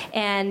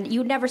 and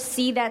you'd never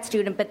see that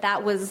student, but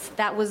that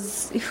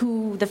was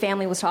who the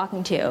family was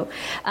talking to,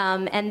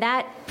 and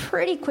that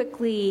pretty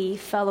quickly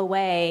fell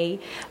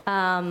away.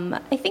 I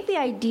think the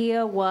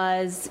idea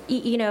was,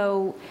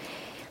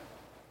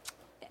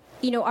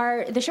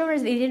 the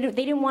showrunners, they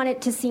didn't want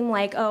it to seem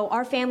like,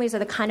 our families are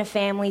the kind of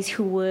families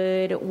who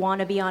would want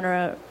to be on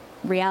a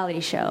reality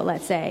show,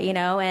 let's say,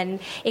 and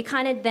it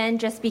kind of then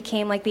just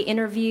became like the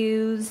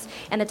interviews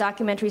and the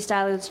documentary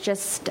style is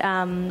just,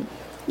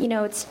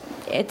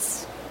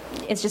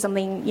 it's just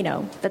something,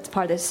 that's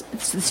part of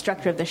the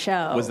structure of the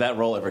show. Was that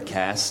role ever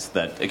cast,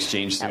 that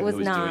exchange student who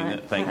was doing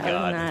it? Thank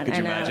God. Could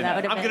you imagine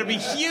that? I'm going to be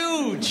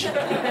huge!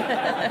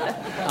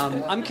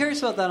 I'm curious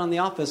about that on The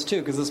Office, too,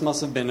 because this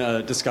must have been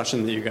a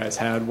discussion that you guys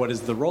had. What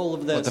is the role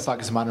of this? What the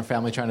fuck is Modern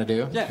Family trying to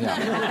do? Yeah.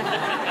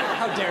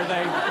 How dare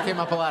they? It came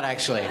up a lot,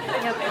 actually.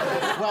 Yep.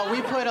 Well,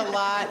 we put a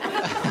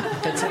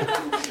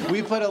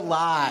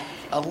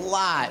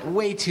lot,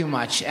 way too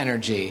much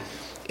energy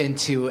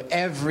into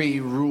every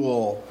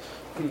rule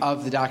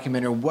of the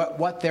documentary,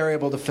 what they're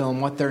able to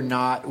film, what they're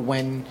not,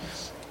 when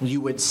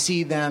you would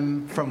see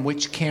them, from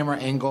which camera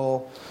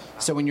angle.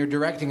 So when you're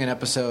directing an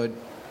episode,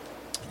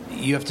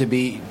 you have to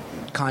be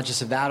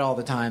conscious of that all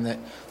the time, that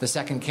the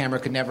second camera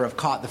could never have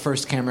caught the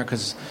first camera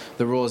because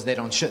the rule is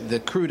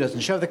the crew doesn't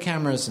show the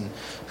cameras and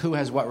who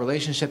has what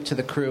relationship to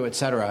the crew,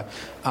 etc.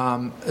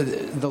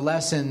 The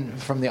lesson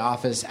from The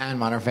Office and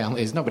Modern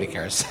Family is nobody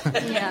cares.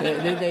 Yeah.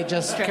 they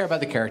just care about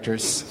the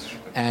characters,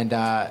 and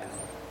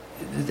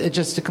it's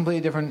just a completely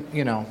different,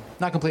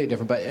 not completely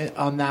different, but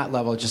on that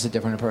level, just a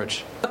different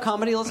approach.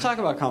 Comedy. Let's talk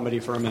about comedy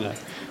for a minute.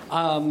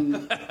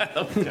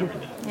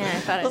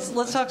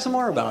 Let's talk some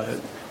more about it.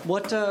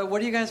 What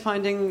are you guys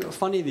finding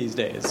funny these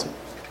days?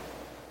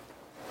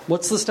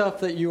 What's the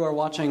stuff that you are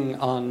watching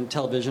on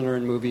television or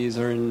in movies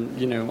or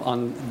in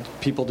on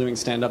people doing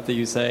stand-up that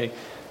you say,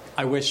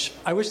 I wish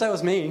that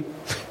was me,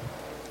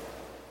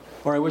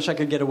 or I wish I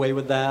could get away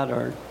with that,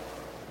 or.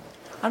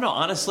 I don't know.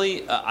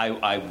 Honestly,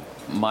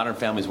 Modern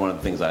Family is one of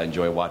the things I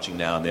enjoy watching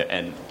now.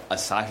 And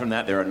aside from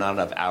that, there are not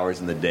enough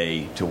hours in the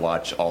day to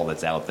watch all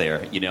that's out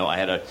there. I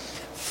had a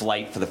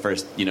flight for the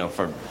first,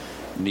 from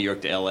New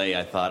York to L.A.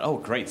 I thought, oh,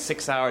 great,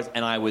 6 hours.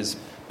 And I was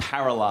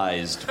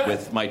paralyzed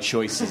with my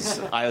choices.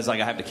 I was like,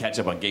 I have to catch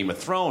up on Game of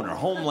Thrones or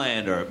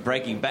Homeland or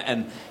Breaking Bad,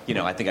 and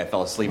I think I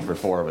fell asleep for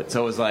 4 of it.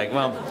 So it was like,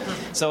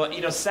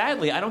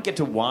 sadly, I don't get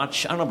to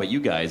watch. I don't know about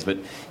you guys, but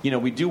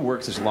we do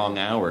work such long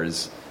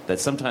hours that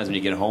sometimes when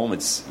you get home,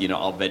 it's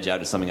I'll veg out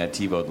to something I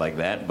TiVo'd like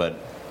that, but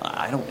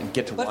I don't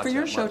get to watch. But for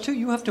your show too,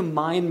 you have to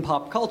mine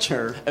pop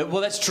culture. Well,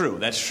 that's true.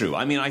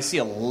 I mean, I see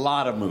a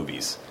lot of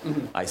movies.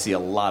 And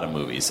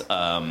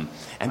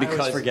because I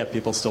always forget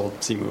people still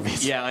see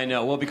movies. Yeah, I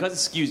know. Well, because it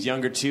skews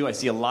younger too, I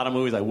see a lot of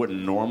movies I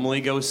wouldn't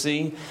normally go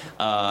see.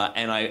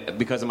 And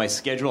because of my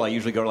schedule, I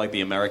usually go to like the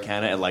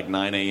Americana at like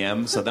 9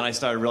 a.m. So then I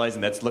started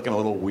realizing that's looking a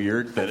little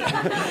weird.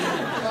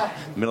 That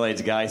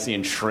middle-aged guy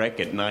seeing Shrek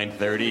at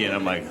 9:30, and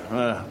I'm like,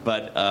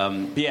 But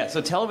yeah.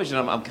 So television,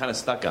 I'm kind of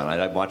stuck on.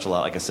 I watch a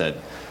lot. Like I said,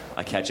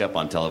 I catch up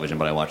on television,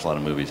 but I watch a lot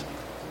of movies.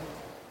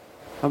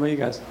 How about you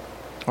guys?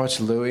 I watched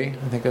Louie.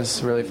 I think it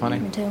was really funny.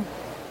 Me too.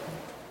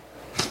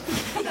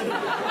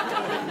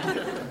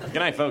 Good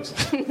night, folks.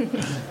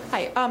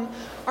 Hi.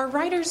 Are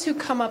writers who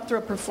come up through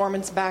a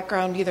performance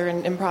background, either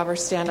in improv or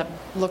stand-up,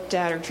 looked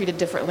at or treated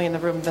differently in the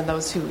room than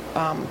those who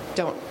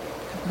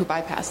who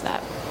bypass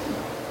that?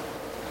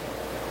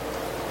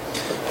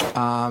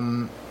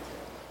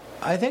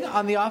 I think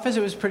on The Office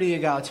it was pretty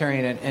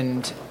egalitarian,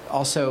 and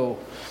also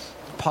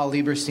Paul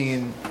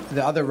Lieberstein,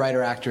 the other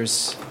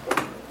writer-actors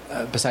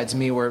besides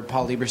me were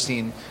Paul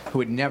Lieberstein, who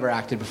had never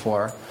acted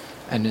before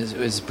and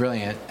was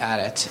brilliant at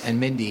it, and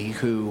Mindy,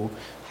 who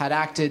had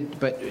acted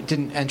but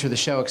didn't enter the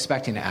show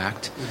expecting to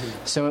act.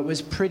 Mm-hmm. So it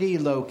was pretty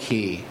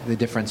low-key, the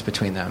difference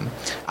between them.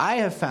 I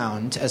have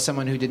found, as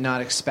someone who did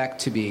not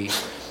expect to be,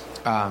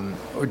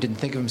 or didn't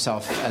think of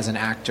himself as an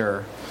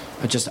actor,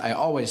 I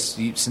always,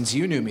 since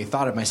you knew me,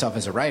 thought of myself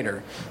as a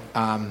writer.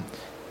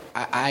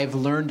 I've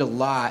learned a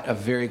lot of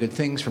very good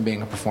things from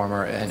being a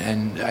performer,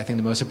 and I think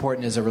the most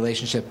important is a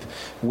relationship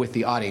with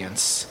the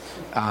audience.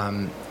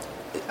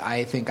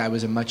 I think I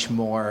was a much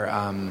more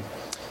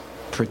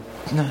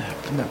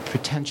not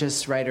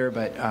pretentious writer,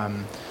 but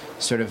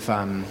sort of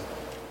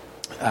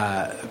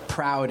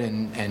proud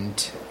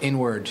and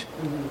inward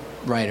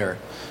writer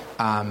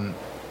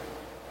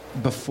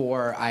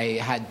before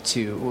I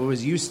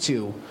was used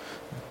to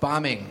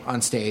bombing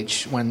on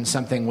stage when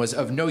something was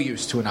of no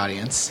use to an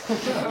audience,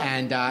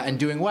 and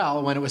doing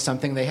well when it was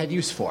something they had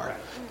use for,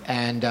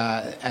 and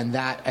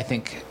that I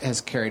think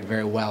has carried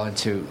very well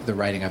into the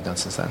writing I've done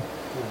since then.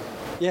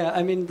 Yeah,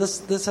 I mean,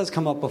 this has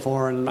come up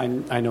before,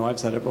 and I know I've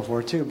said it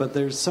before too, but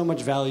there's so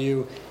much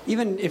value,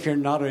 even if you're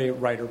not a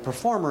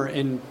writer-performer,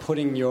 in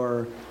putting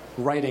your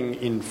writing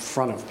in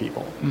front of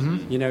people.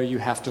 Mm-hmm. You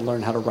have to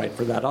learn how to write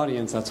for that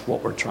audience. That's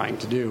what we're trying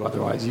to do.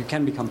 Otherwise, you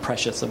can become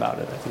precious about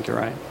it. I think you're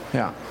right.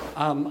 Yeah.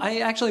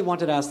 I actually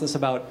wanted to ask this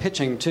about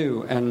pitching,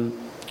 too, and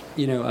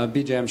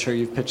BJ, I'm sure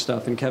you've pitched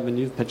stuff, and Kevin,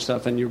 you've pitched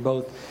stuff, and you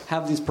both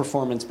have these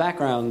performance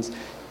backgrounds.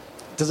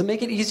 Does it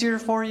make it easier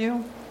for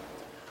you?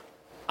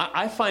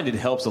 I find it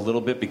helps a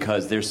little bit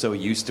because they're so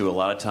used to a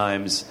lot of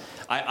times.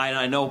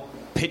 I know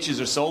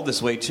pitches are sold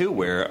this way too,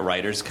 where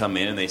writers come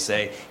in and they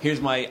say, "Here's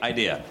my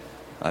idea.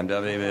 I'm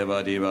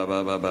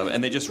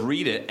and they just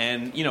read it,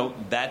 and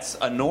that's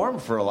a norm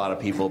for a lot of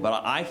people.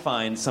 But I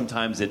find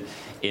sometimes it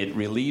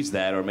relieves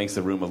that or makes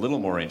the room a little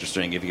more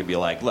interesting if you could be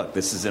like, look,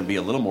 this is going to be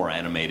a little more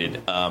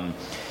animated.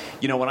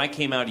 When I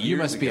came out years ago... You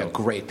must be a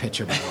great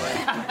pitcher, by the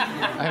way.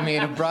 I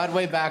mean, a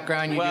Broadway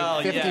background, you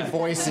do 50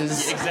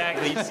 voices.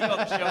 Exactly. You see all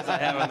the shows I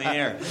have on the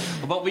air.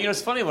 But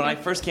it's funny, when I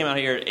first came out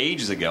here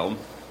ages ago,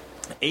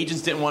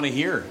 agents didn't want to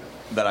hear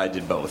that I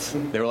did both.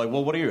 They were like,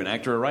 well, what are you, an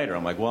actor or a writer?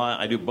 I'm like, well,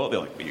 I do both. They're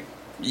like,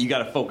 you got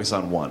to focus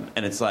on one.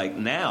 And it's like,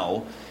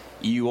 now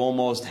you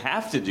almost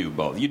have to do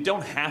both. You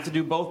don't have to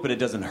do both, but it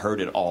doesn't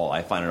hurt at all.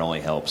 I find it only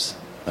helps.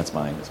 That's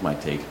my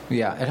take.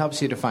 Yeah, it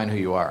helps you define who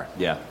you are.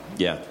 Yeah.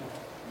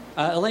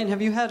 Elaine,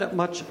 have you had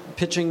much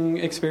pitching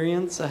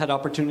experience? Had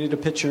opportunity to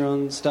pitch your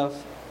own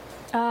stuff?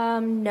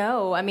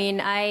 No. I mean,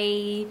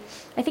 I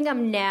think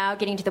I'm now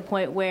getting to the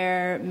point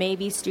where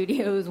maybe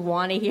studios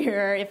want to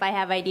hear if I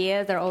have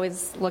ideas. They're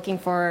always looking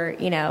for,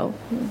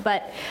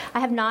 but I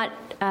have not.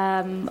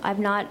 I've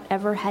not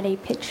ever had a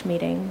pitch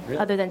meeting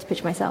other than to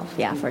pitch myself.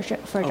 Yeah,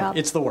 for a job.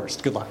 It's the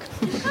worst. Good luck.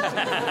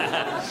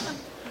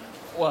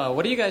 Well,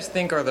 what do you guys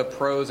think are the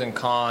pros and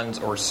cons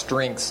or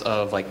strengths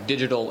of like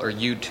digital or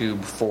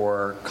YouTube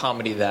for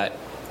comedy that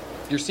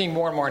you're seeing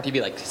more and more on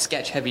TV, like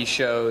sketch-heavy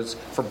shows,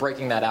 for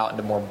breaking that out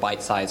into more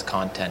bite-sized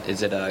content?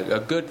 Is it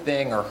a good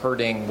thing or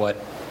hurting what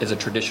is a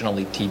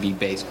traditionally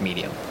TV-based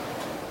medium?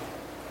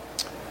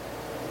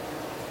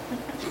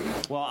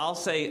 Well, I'll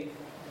say,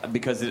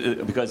 because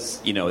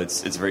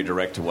it's very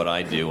direct to what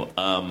I do.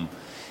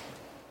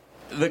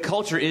 The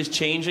culture is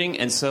changing,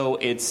 and so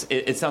it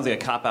sounds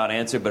like a cop-out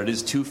answer, but it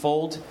is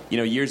twofold.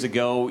 Years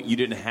ago, you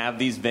didn't have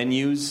these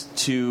venues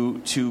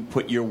to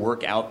put your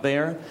work out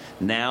there.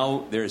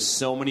 Now, there's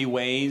so many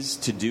ways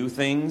to do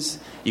things.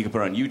 You can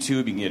put it on YouTube,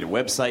 you can get a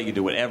website, you can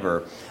do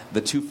whatever.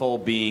 The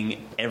twofold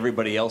being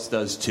everybody else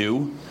does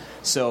too.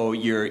 So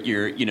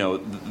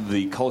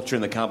the culture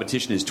and the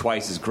competition is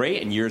twice as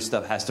great, and your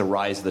stuff has to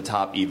rise to the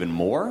top even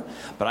more.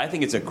 But I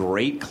think it's a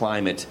great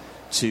climate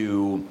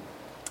to.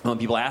 When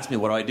people ask me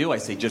what do, I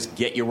say just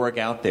get your work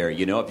out there. If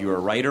you're a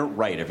writer,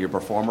 write. If you're a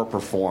performer,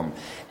 perform.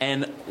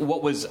 And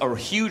what was a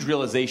huge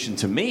realization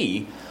to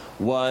me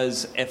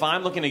was if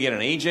I'm looking to get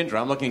an agent or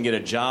I'm looking to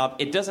get a job,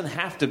 it doesn't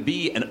have to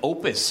be an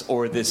opus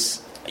or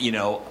this,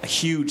 a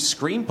huge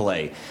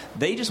screenplay.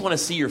 They just want to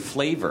see your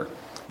flavor.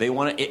 They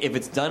want to, if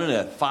it's done in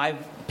a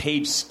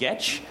 5-page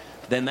sketch,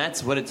 then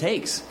that's what it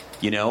takes.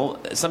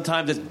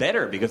 Sometimes it's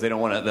better because they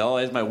don't want to,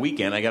 it's my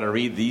weekend, I got to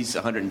read these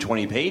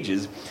 120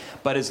 pages.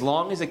 But as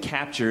long as it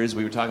captures,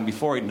 we were talking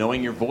before,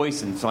 knowing your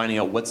voice and finding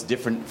out what's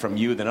different from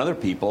you than other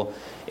people,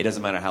 it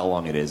doesn't matter how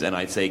long it is. And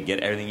I'd say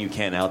get everything you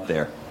can out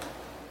there.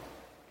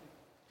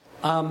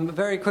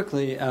 Very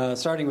quickly,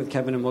 starting with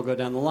Kevin, and we'll go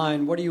down the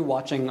line. What are you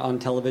watching on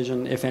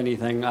television, if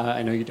anything?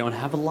 I know you don't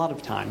have a lot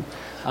of time.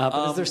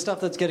 But is there stuff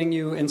that's getting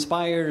you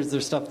inspired? Is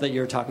there stuff that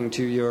you're talking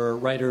to your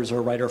writers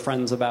or writer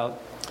friends about?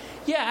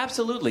 Yeah,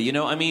 absolutely.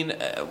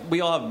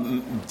 We all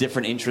have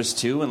different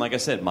interests too, and like I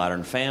said,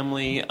 Modern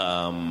Family,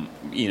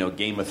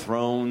 Game of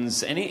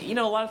Thrones, and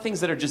a lot of things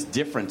that are just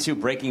different too.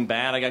 Breaking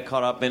Bad, I got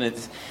caught up in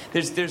it.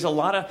 There's a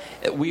lot of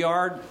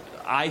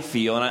I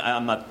feel, and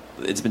I'm not.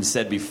 It's been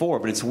said before,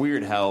 but it's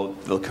weird how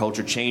the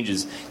culture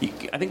changes.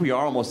 I think we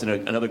are almost in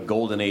another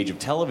golden age of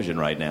television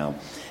right now.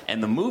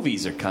 And the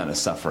movies are kind of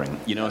suffering.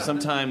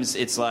 Sometimes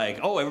it's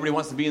like, everybody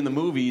wants to be in the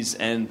movies,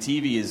 and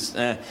TV is,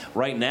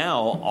 right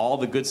now, all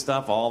the good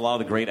stuff, a lot of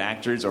the great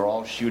actors are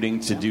all shooting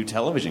to do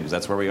television, because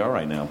that's where we are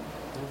right now.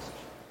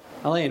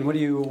 Elaine, what are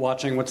you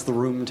watching? What's the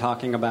room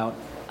talking about?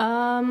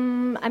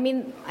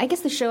 I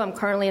guess the show I'm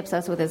currently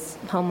obsessed with is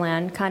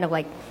Homeland, kind of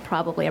like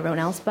probably everyone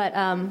else, but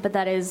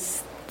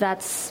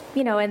that's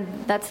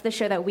the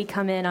show that we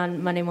come in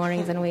on Monday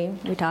mornings and we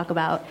talk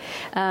about.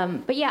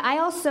 But yeah, I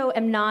also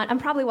I'm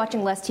probably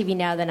watching less TV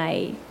now than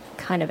I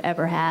kind of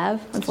ever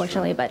have,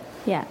 unfortunately, but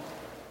yeah.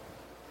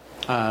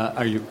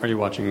 Are you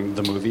watching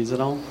the movies at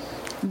all?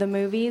 The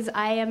movies,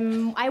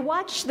 I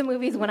watch the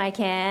movies when I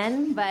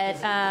can, but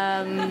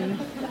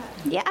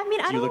yeah,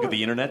 Do you look at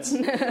the internet?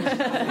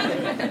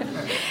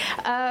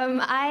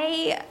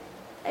 I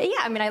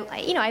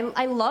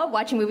love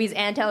watching movies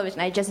and television.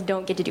 I just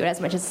don't get to do it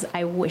as much as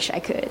I wish I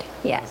could.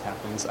 Yeah. This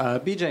happens.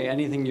 BJ,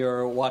 anything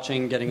you're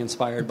watching, getting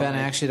inspired by? Ben,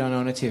 I actually don't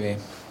own a TV.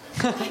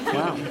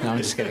 Wow. No, I'm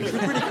just kidding.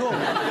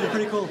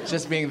 Pretty cool.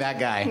 Just being that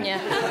guy. Yeah.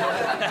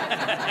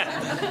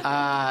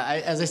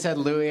 As I said,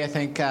 Louis, I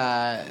think,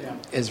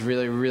 is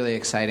really, really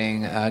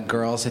exciting.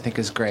 Girls, I think,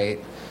 is great.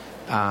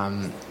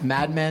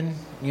 Mad Men,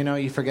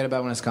 you forget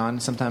about when it's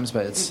gone sometimes,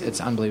 but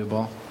it's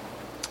unbelievable.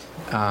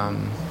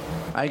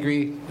 I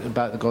agree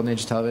about the golden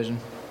age of television.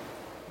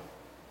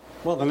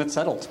 Well, then it's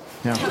settled.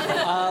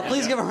 Yeah.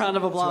 Please give a round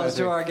of applause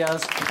to our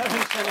guests, Kevin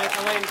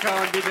Shinick, Elaine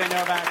Cohen, BJ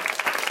Novak.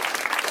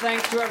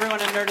 Thanks to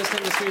everyone at Nerdist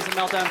Industries and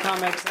Meltdown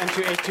Comics, and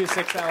to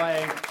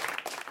 826LA.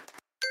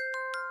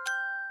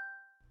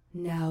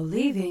 Now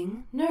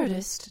leaving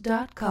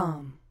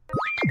Nerdist.com.